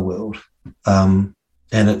things in the world. And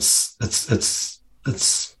it's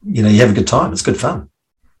you have a good time. It's good fun.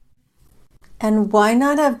 And why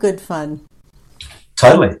not have good fun?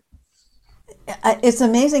 Totally. It's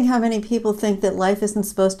amazing how many people think that life isn't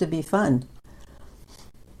supposed to be fun.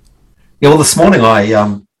 Yeah, well, this morning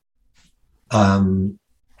I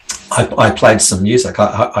played some music.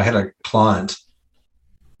 I had a client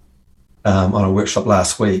on a workshop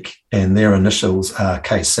last week, and their initials are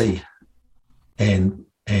KC. And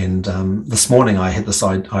this morning I had this.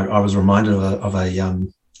 I was reminded of a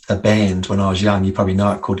band when I was young. You probably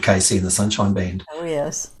know it, called KC and the Sunshine Band. Oh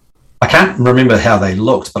yes. I can't remember how they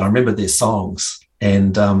looked, but I remember their songs.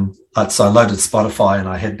 And so I loaded Spotify, and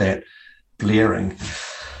I had that blaring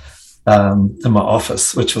in my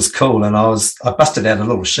office, which was cool. And I busted out a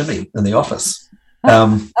little shimmy in the office.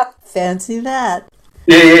 Fancy that.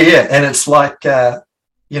 Yeah. And it's like,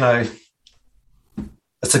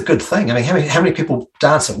 it's a good thing. I mean, how many people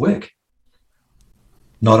dance at work?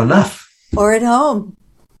 Not enough. Or at home.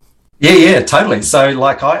 Yeah, totally. So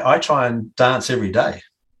like I try and dance every day,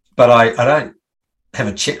 but I don't have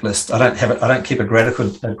a checklist. I don't keep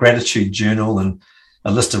a gratitude journal and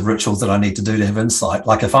a list of rituals that I need to do to have insight.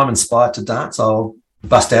 Like if I'm inspired to dance, I'll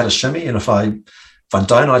bust out a shimmy, and if I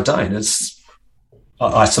don't, I don't.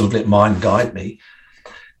 I sort of let mind guide me.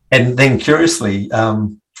 And then curiously,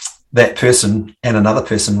 that person and another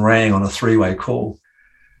person rang on a three-way call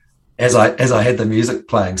as I had the music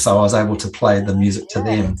playing, so I was able to play the music to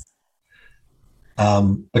them.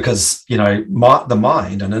 Because the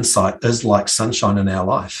mind and insight is like sunshine in our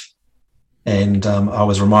life, and I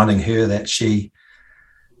was reminding her that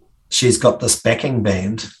she's got this backing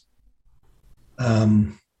band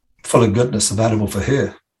full of goodness available for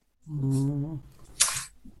her,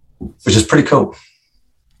 which is pretty cool.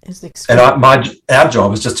 And our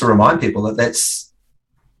job is just to remind people that it's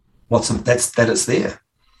there.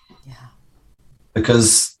 Yeah.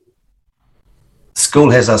 Because school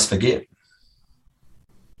has us forget.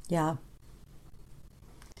 Yeah.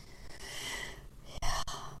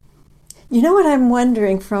 You know what I'm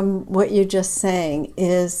wondering from what you're just saying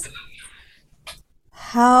is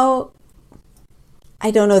how, I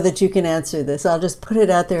don't know that you can answer this. I'll just put it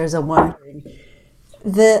out there as a wondering.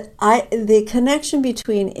 The connection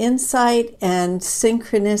between insight and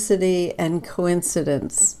synchronicity and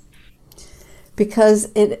coincidence. Because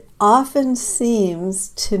it often seems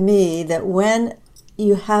to me that when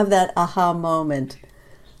you have that aha moment,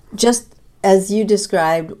 just as you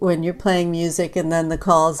described when you're playing music and then the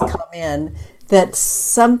calls come in, that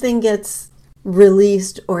something gets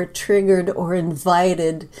released or triggered or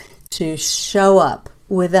invited to show up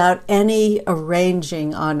without any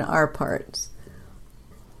arranging on our parts.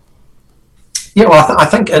 Yeah, well, I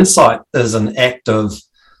think insight is an act of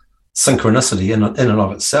synchronicity in and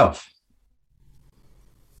of itself.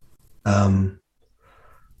 And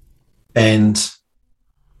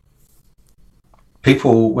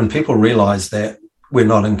when people realize that we're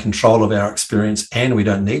not in control of our experience, and we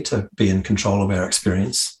don't need to be in control of our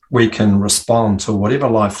experience, we can respond to whatever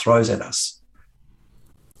life throws at us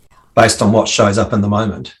based on what shows up in the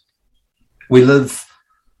moment.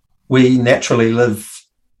 We naturally live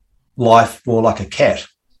life more like a cat,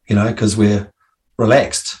 because we're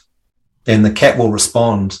relaxed, and the cat will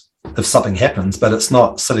respond if something happens, but it's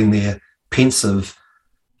not sitting there pensive,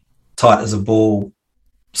 tight as a ball,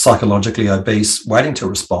 psychologically obese, waiting to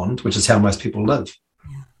respond, which is how most people live.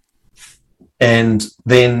 Yeah. And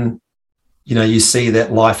then, you see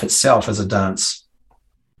that life itself as a dance,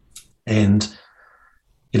 and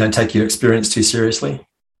you don't take your experience too seriously.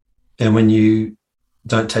 And when you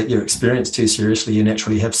don't take your experience too seriously, you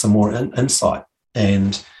naturally have some more insight,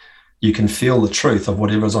 and you can feel the truth of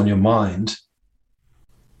whatever's on your mind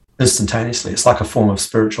instantaneously. It's like a form of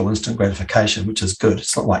spiritual instant gratification, which is good.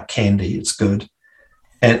 It's not like candy, it's good.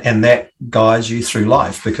 And that guides you through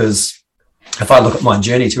life, because if I look at my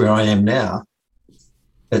journey to where I am now,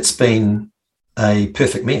 it's been a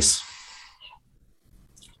perfect mess.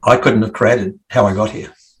 I couldn't have created how I got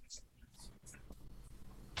here.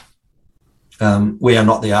 We are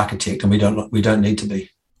not the architect, and we don't need to be.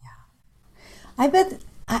 I bet.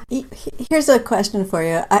 Here's a question for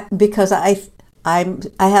you, because I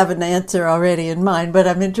have an answer already in mind, but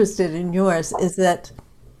I'm interested in yours. Is that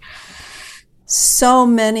so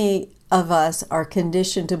many of us are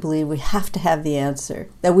conditioned to believe we have to have the answer,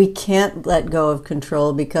 that we can't let go of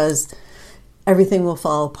control because everything will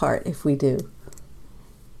fall apart if we do.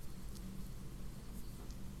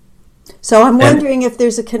 So I'm wondering if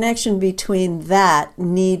there's a connection between that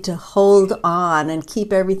need to hold on and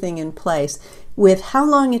keep everything in place with how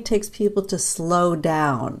long it takes people to slow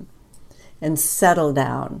down and settle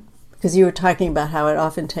down. Because you were talking about how it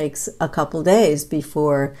often takes a couple days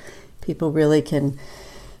before people really can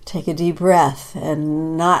take a deep breath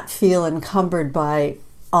and not feel encumbered by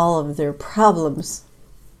all of their problems.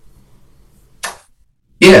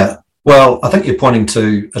 Yeah, well, I think you're pointing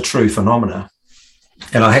to a true phenomena.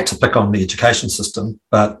 And I hate to pick on the education system,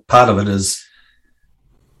 but part of it is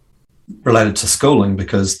related to schooling,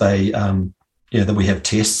 because they, that we have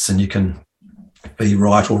tests and you can be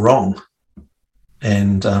right or wrong.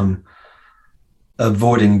 And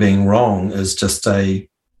avoiding being wrong is just a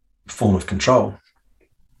form of control.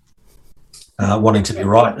 Wanting to be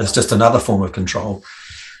right is just another form of control.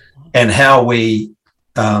 And how we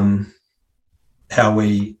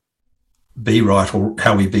be right, or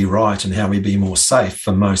how we be right and how we be more safe,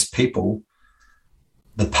 for most people,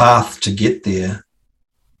 the path to get there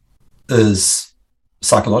is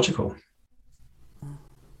psychological,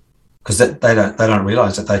 because they don't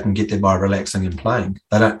realize that they can get there by relaxing and playing.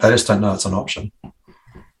 They just don't know it's an option.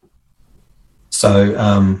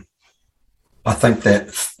 So I think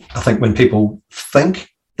when people think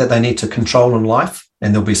that they need to control in life,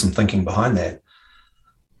 and there'll be some thinking behind that,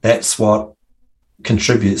 that's what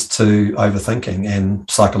contributes to overthinking and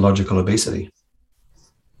psychological obesity.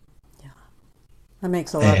 Yeah, that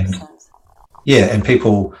makes a lot of sense. Yeah, and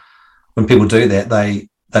when people do that, they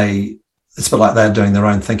it's a bit like they're doing their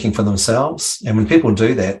own thinking for themselves. And when people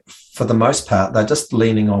do that, for the most part, they're just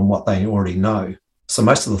leaning on what they already know. So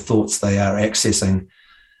most of the thoughts they are accessing,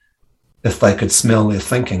 if they could smell their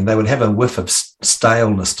thinking, they would have a whiff of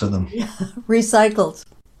staleness to them. Yeah, recycled.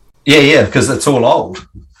 Yeah, because it's all old.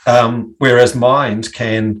 Whereas mind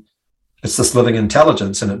it's this living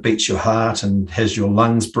intelligence, and it beats your heart and has your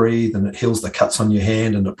lungs breathe, and it heals the cuts on your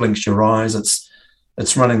hand, and it blinks your eyes.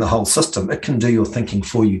 It's running the whole system. It can do your thinking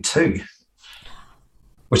for you too,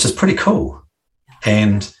 which is pretty cool.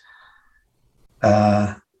 And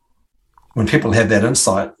when people have that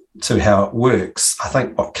insight to how it works, I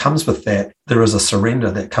think what comes with that, there is a surrender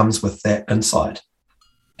that comes with that insight,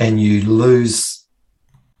 and you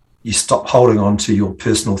stop holding on to your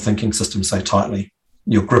personal thinking system so tightly.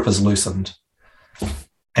 Your grip is loosened,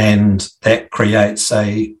 and that creates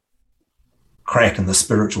a crack in the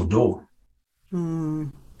spiritual door.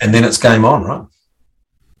 And then it's game on, right?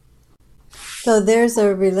 So there's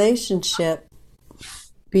a relationship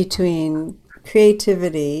between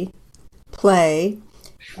creativity, play,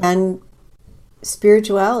 and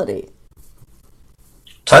spirituality.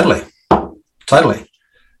 Totally.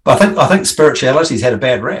 But I think spirituality's had a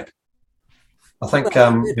bad rap. I think,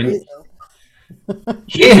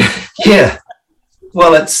 yeah.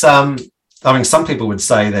 Well, it's, some people would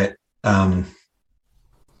say that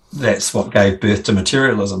that's what gave birth to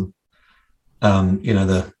materialism.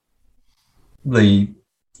 The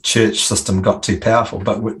church system got too powerful,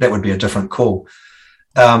 but that would be a different call.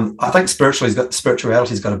 I think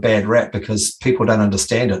spirituality's got a bad rap because people don't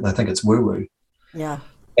understand it, and they think it's woo-woo. Yeah.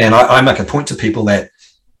 And I make a point to people that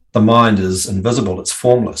the mind is invisible, it's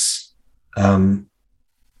formless.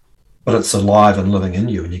 but it's alive and living in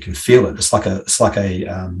you, and you can feel it. It's like a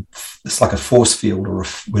force field, or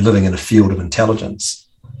we're living in a field of intelligence.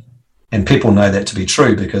 And people know that to be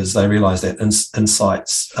true because they realize that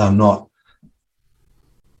insights are not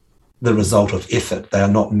the result of effort. They are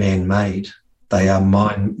not man-made. They are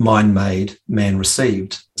mind-made,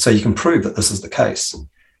 man-received. So you can prove that this is the case.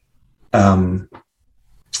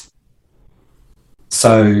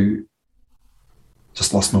 So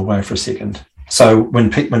just lost my way for a second. So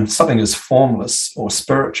when something is formless or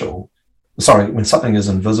spiritual, when something is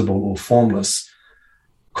invisible or formless,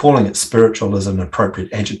 calling it spiritual is an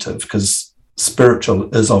appropriate adjective because spiritual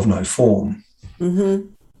is of no form.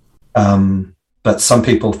 Mm-hmm. But some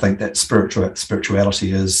people think that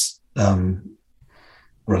spirituality is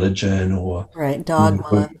religion or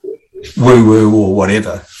dogma, woo-woo or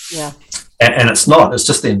whatever. Yeah. And it's not. It's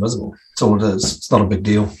just the invisible. That's all it is. It's not a big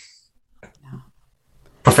deal.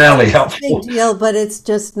 Profoundly helpful. Big deal, but it's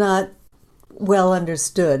just not well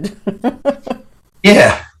understood.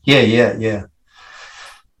 Yeah.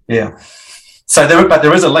 So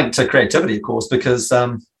there is a link to creativity, of course, because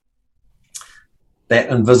that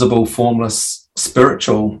invisible, formless,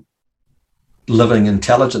 spiritual living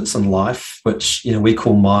intelligence in life, which we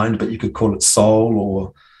call mind, but you could call it soul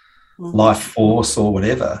or life force or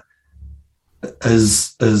whatever,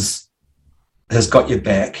 has got your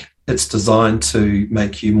back. It's designed to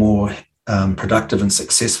make you more productive and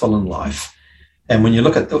successful in life. And when you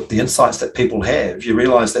look at the insights that people have, you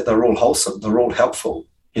realize that they're all wholesome, they're all helpful.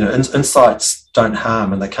 Insights don't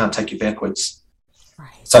harm and they can't take you backwards. Right.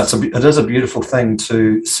 So it is a beautiful thing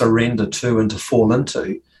to surrender to and to fall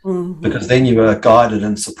into, because then you are guided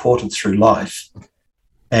and supported through life,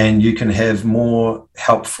 and you can have more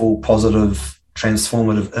helpful, positive,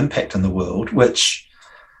 transformative impact in the world, which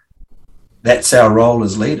that's our role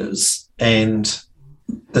as leaders. And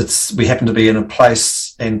we happen to be in a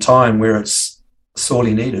place and time where it's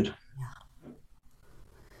sorely needed.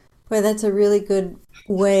 Well, that's a really good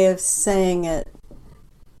way of saying it.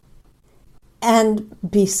 And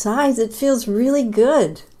besides, it feels really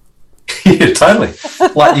good. Yeah, totally.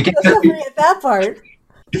 Like you get to that part.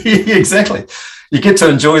 Yeah, exactly. You get to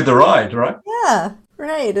enjoy the ride, right? Yeah,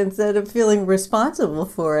 right. Instead of feeling responsible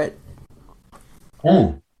for it.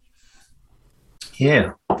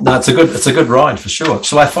 Yeah. No, it's a good ride for sure.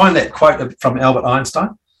 Shall I find that quote from Albert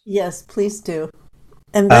Einstein? Yes, please do.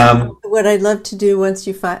 And then what I'd love to do once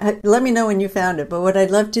you let me know when you found it, but what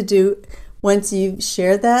I'd love to do once you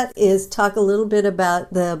share that is talk a little bit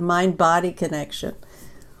about the mind-body connection.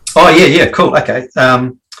 Oh, yeah, cool. Okay.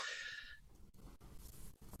 So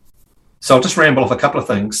I'll just ramble off a couple of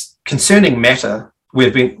things. Concerning matter,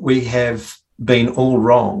 we have been all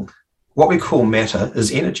wrong. What we call matter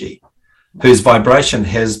is energy, whose vibration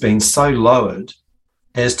has been so lowered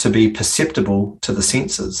as to be perceptible to the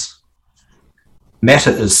senses.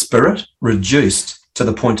 Matter is spirit reduced to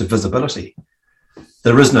the point of visibility.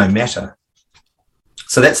 There is no matter.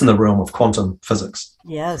 So that's in the realm of quantum physics.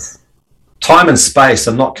 Yes. Time and space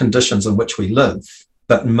are not conditions in which we live,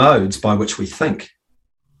 but modes by which we think.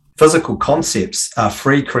 Physical concepts are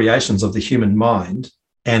free creations of the human mind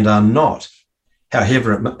and are not,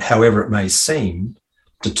 however it may seem,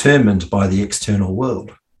 determined by the external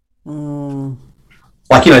world.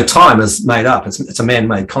 Like, time is made up. It's a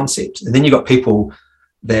man-made concept. And then you've got people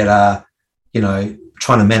that are,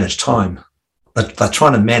 trying to manage time. They're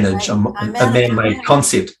trying to manage a man-made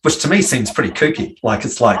concept, which to me seems pretty kooky.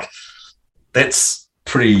 That's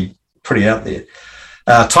pretty out there.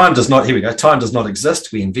 Time does not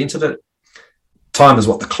exist. We invented it. Time is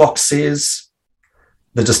what the clock says.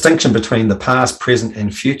 The distinction between the past, present,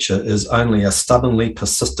 and future is only a stubbornly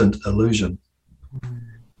persistent illusion.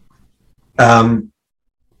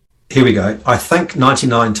 Here we go. I think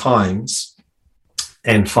 99 times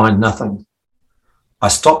and find nothing. I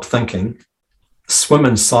stop thinking, swim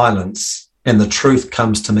in silence, and the truth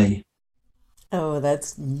comes to me. Oh,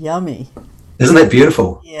 that's yummy. Isn't that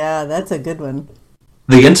beautiful? Yeah, that's a good one.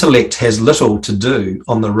 The intellect has little to do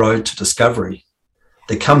on the road to discovery.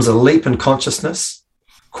 There comes a leap in consciousness.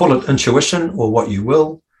 Call it intuition or what you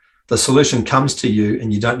will. The solution comes to you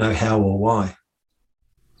and you don't know how or why.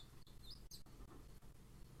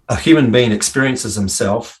 A human being experiences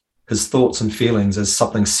himself, his thoughts and feelings as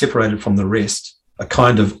something separated from the rest, a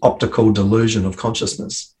kind of optical delusion of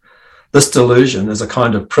consciousness. This delusion is a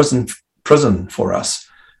kind of prison for us,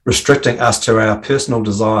 restricting us to our personal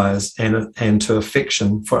desires and to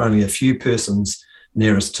affection for only a few persons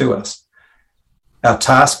nearest to us. Our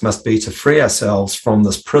task must be to free ourselves from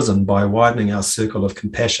this prison by widening our circle of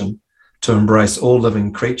compassion to embrace all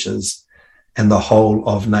living creatures and the whole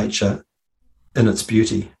of nature in its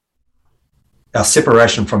beauty. our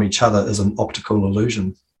separation from each other is an optical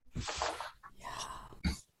illusion.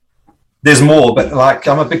 There's more, but like,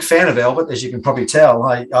 I'm a big fan of Albert, as you can probably tell.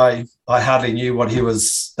 I hardly knew what he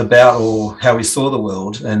was about or how he saw the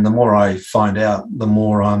world, and the more I find out, the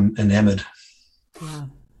more I'm enamored. Yeah,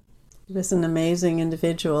 he was an amazing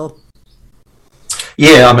individual.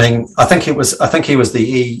 Yeah, I mean, I think he was the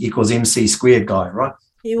E equals MC squared guy, right?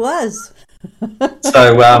 He was.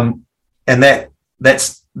 So, and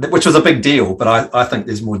that's which was a big deal, but I think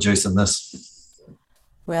there's more juice in this.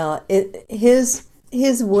 Well, his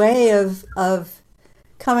way of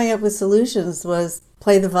coming up with solutions was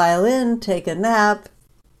play the violin, take a nap.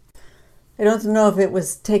 I don't know if it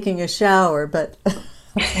was taking a shower, but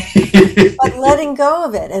but letting go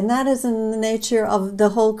of it. And that is in the nature of the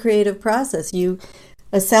whole creative process. You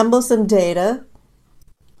assemble some data,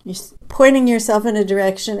 you're pointing yourself in a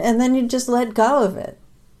direction, and then you just let go of it.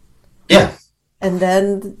 Yeah. And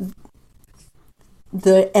then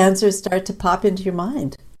the answers start to pop into your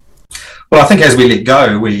mind. Well, I think as we let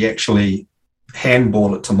go, we actually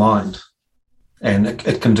handball it to mind, and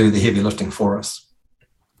it can do the heavy lifting for us.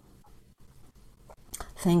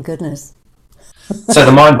 Thank goodness. So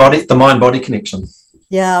the mind-body connection.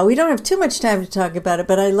 Yeah, we don't have too much time to talk about it,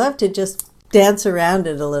 but I love to just dance around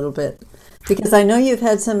it a little bit, because I know you've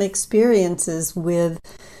had some experiences with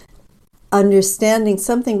understanding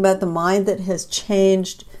something about the mind that has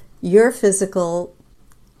changed your physical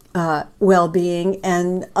well-being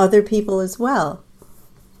and other people as well.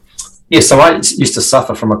 Yeah, so I used to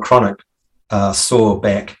suffer from a chronic sore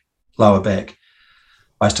back, lower back.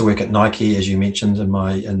 I used to work at Nike, as you mentioned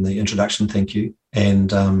in the introduction. Thank you.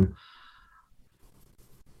 And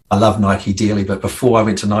I love Nike dearly, but before I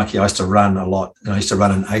went to Nike, I used to run a lot, and I used to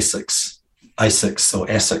run in Asics or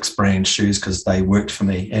Asics brand shoes because they worked for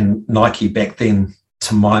me. And Nike back then,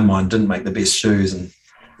 to my mind, didn't make the best shoes, and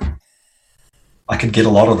I could get a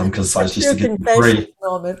lot of them because I used to get them free.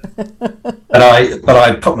 But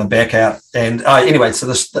I put my back out, and anyway. So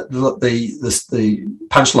the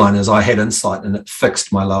punchline is I had insight, and it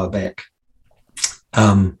fixed my lower back,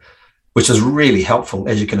 which is really helpful,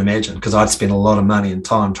 as you can imagine, because I'd spent a lot of money and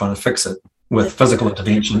time trying to fix it with physical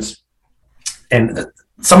interventions, and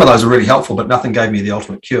some of those are really helpful, but nothing gave me the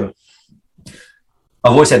ultimate cure.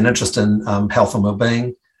 I've always had an interest in health and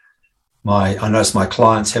well-being. I noticed my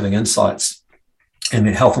clients having insights, and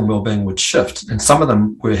their health and well-being would shift. And some of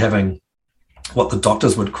them were having what the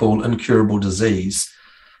doctors would call incurable disease,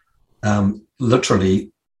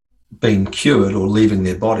 literally being cured or leaving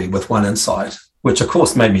their body with one insight, which of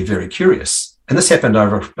course made me very curious. And this happened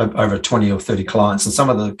over 20 or 30 clients, and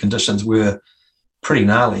some of the conditions were pretty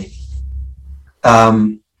gnarly.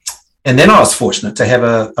 And then I was fortunate to have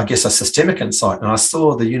a systemic insight, and I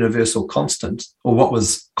saw the universal constant, or what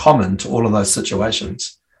was common to all of those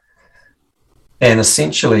situations. And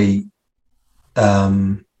essentially,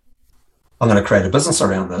 I'm going to create a business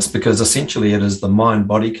around this, because essentially it is the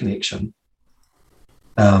mind-body connection.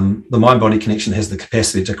 The mind-body connection has the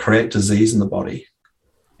capacity to create disease in the body,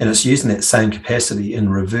 and it's using that same capacity in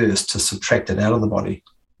reverse to subtract it out of the body.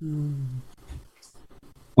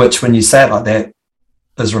 Which, when you say it like that,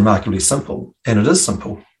 is remarkably simple, and it is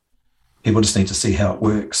simple. People just need to see how it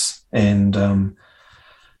works. And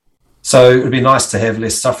so it'd be nice to have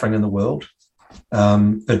less suffering in the world.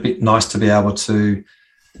 It'd be nice to be able to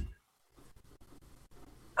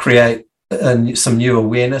create some new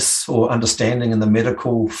awareness or understanding in the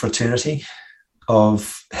medical fraternity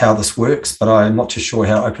of how this works, but I'm not too sure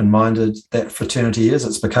how open-minded that fraternity is.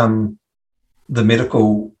 It's become, the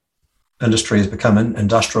medical industry has become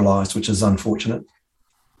industrialized, which is unfortunate.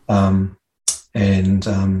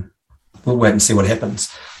 We'll wait and see what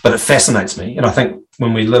happens. But it fascinates me, and I think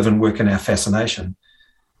when we live and work in our fascination,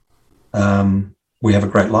 we have a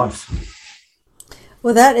great life.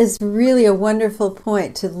 Well, that is really a wonderful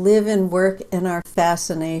point, to live and work in our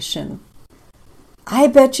fascination. I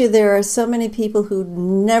bet you there are so many people who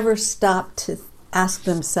never stop to ask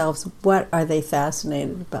themselves, what are they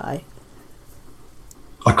fascinated by?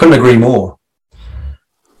 I couldn't agree more.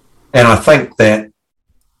 And I think that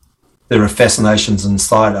there are fascinations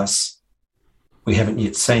inside us we haven't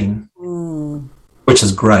yet seen, which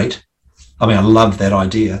is great. I mean, I love that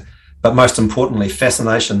idea. But most importantly,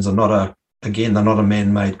 fascinations are they're not a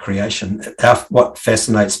man-made creation. What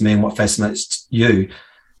fascinates me and what fascinates you,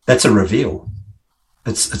 that's a reveal.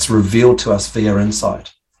 It's revealed to us via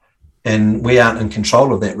insight. And we aren't in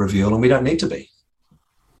control of that reveal, and we don't need to be.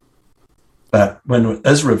 But when it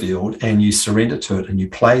is revealed and you surrender to it and you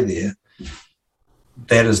play there,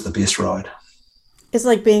 that is the best ride. It's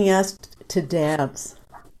like being asked to dance.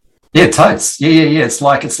 Yeah, totes. Yeah. It's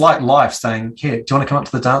like life saying, "Yeah, do you want to come up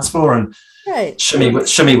to the dance floor?" And Right. shimmy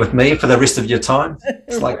with me for the rest of your time.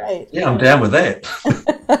 It's like, Right. yeah, I'm down with that.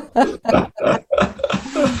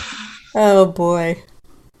 Oh boy.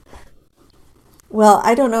 Well,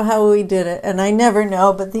 I don't know how we did it, and I never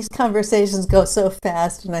know, but these conversations go so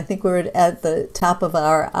fast, and I think we're at the top of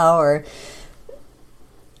our hour.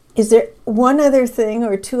 Is there one other thing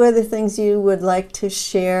or two other things you would like to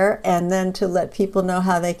share, and then to let people know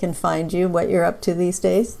how they can find you, what you're up to these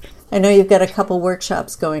days? I know you've got a couple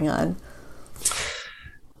workshops going on.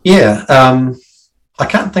 Yeah, I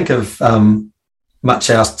can't think of much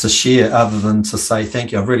else to share other than to say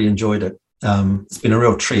thank you. I've really enjoyed it. It's been a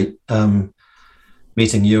real treat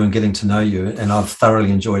meeting you and getting to know you, and I've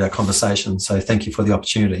thoroughly enjoyed our conversation. So thank you for the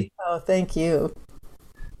opportunity. Oh, thank you.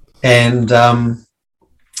 And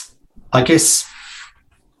I guess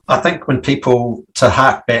I think when people, to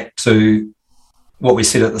hark back to what we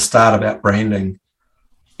said at the start about branding,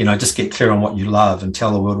 just get clear on what you love and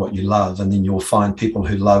tell the world what you love, and then you'll find people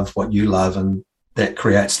who love what you love, and that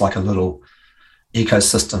creates like a little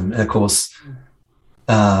ecosystem. And of course,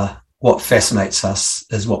 what fascinates us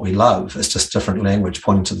is what we love. It's just different language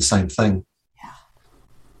pointing to the same thing.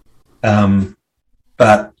 Yeah.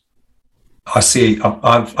 But I see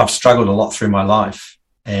I've struggled a lot through my life,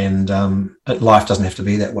 and life doesn't have to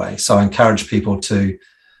be that way. So I encourage people to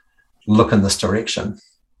look in this direction,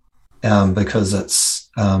 because it's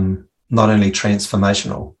not only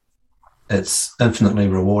transformational, it's infinitely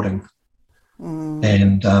rewarding.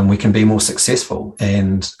 And we can be more successful,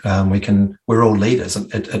 and we're all leaders.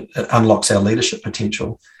 It unlocks our leadership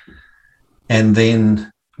potential. And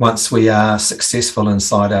then once we are successful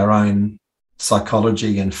inside our own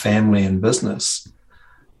psychology and family and business,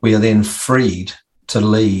 we are then freed to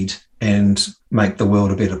lead and make the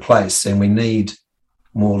world a better place. And we need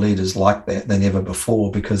more leaders like that than ever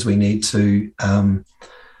before, because we need to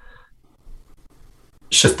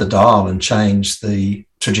shift the dial and change the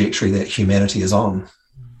trajectory that humanity is on,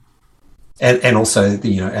 and also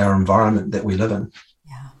our environment that we live in.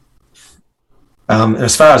 Yeah. And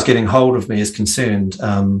as far as getting hold of me is concerned,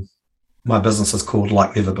 my business is called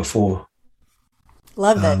Like Never Before.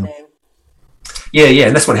 Love that name. Yeah,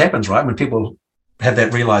 and that's what happens, right? When people have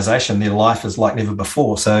that realization, their life is like never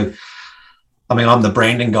before. So, I mean, I'm the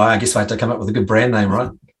branding guy. I guess I had to come up with a good brand name,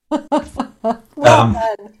 right? Well done.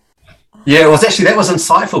 Yeah, well, actually, that was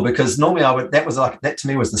insightful, because normally that to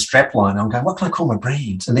me was the strap line. I'm going, what can I call my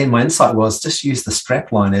brand? And then my insight was just use the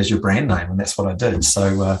strap line as your brand name. And that's what I did.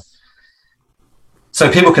 So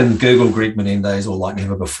people can Google Greg Menendez or Like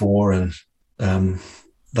Never Before, and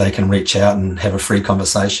they can reach out and have a free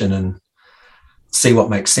conversation and see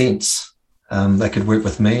what makes sense. They could work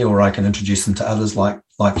with me, or I can introduce them to others like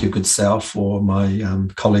your good self or my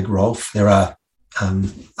colleague Rolf. There are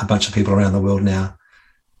a bunch of people around the world now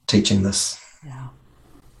teaching this. Yeah.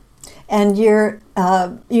 And you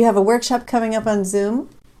have a workshop coming up on Zoom?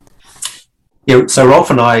 Yeah, so Rolf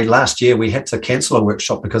and I, last year, we had to cancel a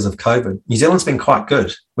workshop because of COVID. New Zealand's been quite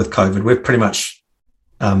good with COVID. We've pretty much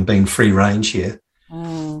been free range here.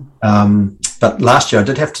 But last year I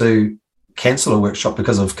did have to cancel a workshop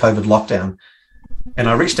because of COVID lockdown. And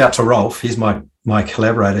I reached out to Rolf. He's my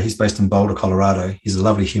collaborator. He's based in Boulder, Colorado. He's a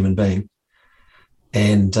lovely human being.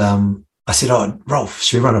 And I said, Rolf,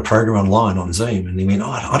 should we run a program online on Zoom? And he went,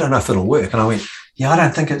 I don't know if it'll work. And I went, I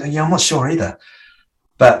don't think I'm not sure either.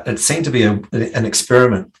 But it seemed to be an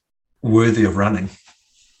experiment worthy of running.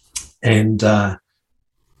 And it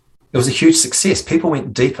was a huge success. People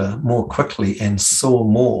went deeper more quickly and saw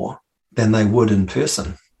more than they would in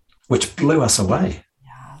person, which blew us away.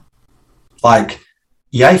 Yeah. Like,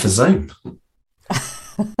 yay for Zoom.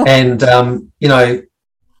 And,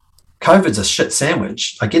 COVID's a shit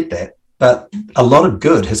sandwich. I get that. But a lot of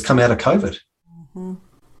good has come out of COVID. Mm-hmm.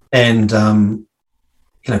 And,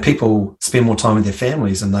 people spend more time with their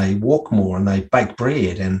families, and they walk more, and they bake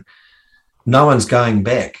bread, and no one's going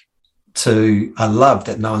back I love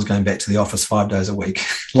that no one's going back to the office 5 days a week.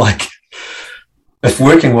 Like, if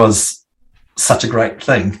working was such a great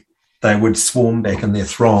thing, they would swarm back in their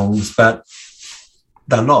throngs, but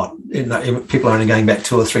they're not. People are only going back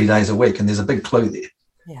 2 or 3 days a week, and there's a big clue there.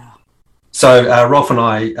 Yeah. So Rolf and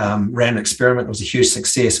I ran an experiment. It was a huge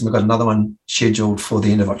success, and we've got another one scheduled for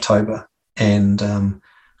the end of October. And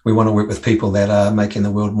we want to work with people that are making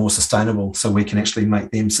the world more sustainable, so we can actually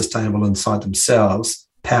make them sustainable inside themselves,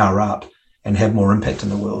 power up, and have more impact in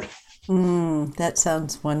the world. That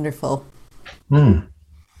sounds wonderful. Mm.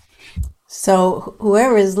 So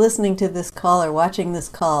whoever is listening to this call or watching this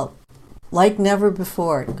call, Like Never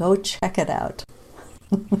Before, go check it out.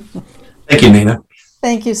 Thank you, Nina.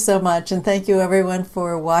 Thank you so much. And thank you, everyone,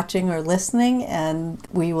 for watching or listening. And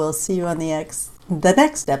we will see you on the the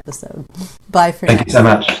next episode. Bye for now. Thank you so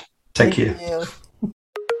much. Take care. Thank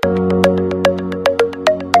you.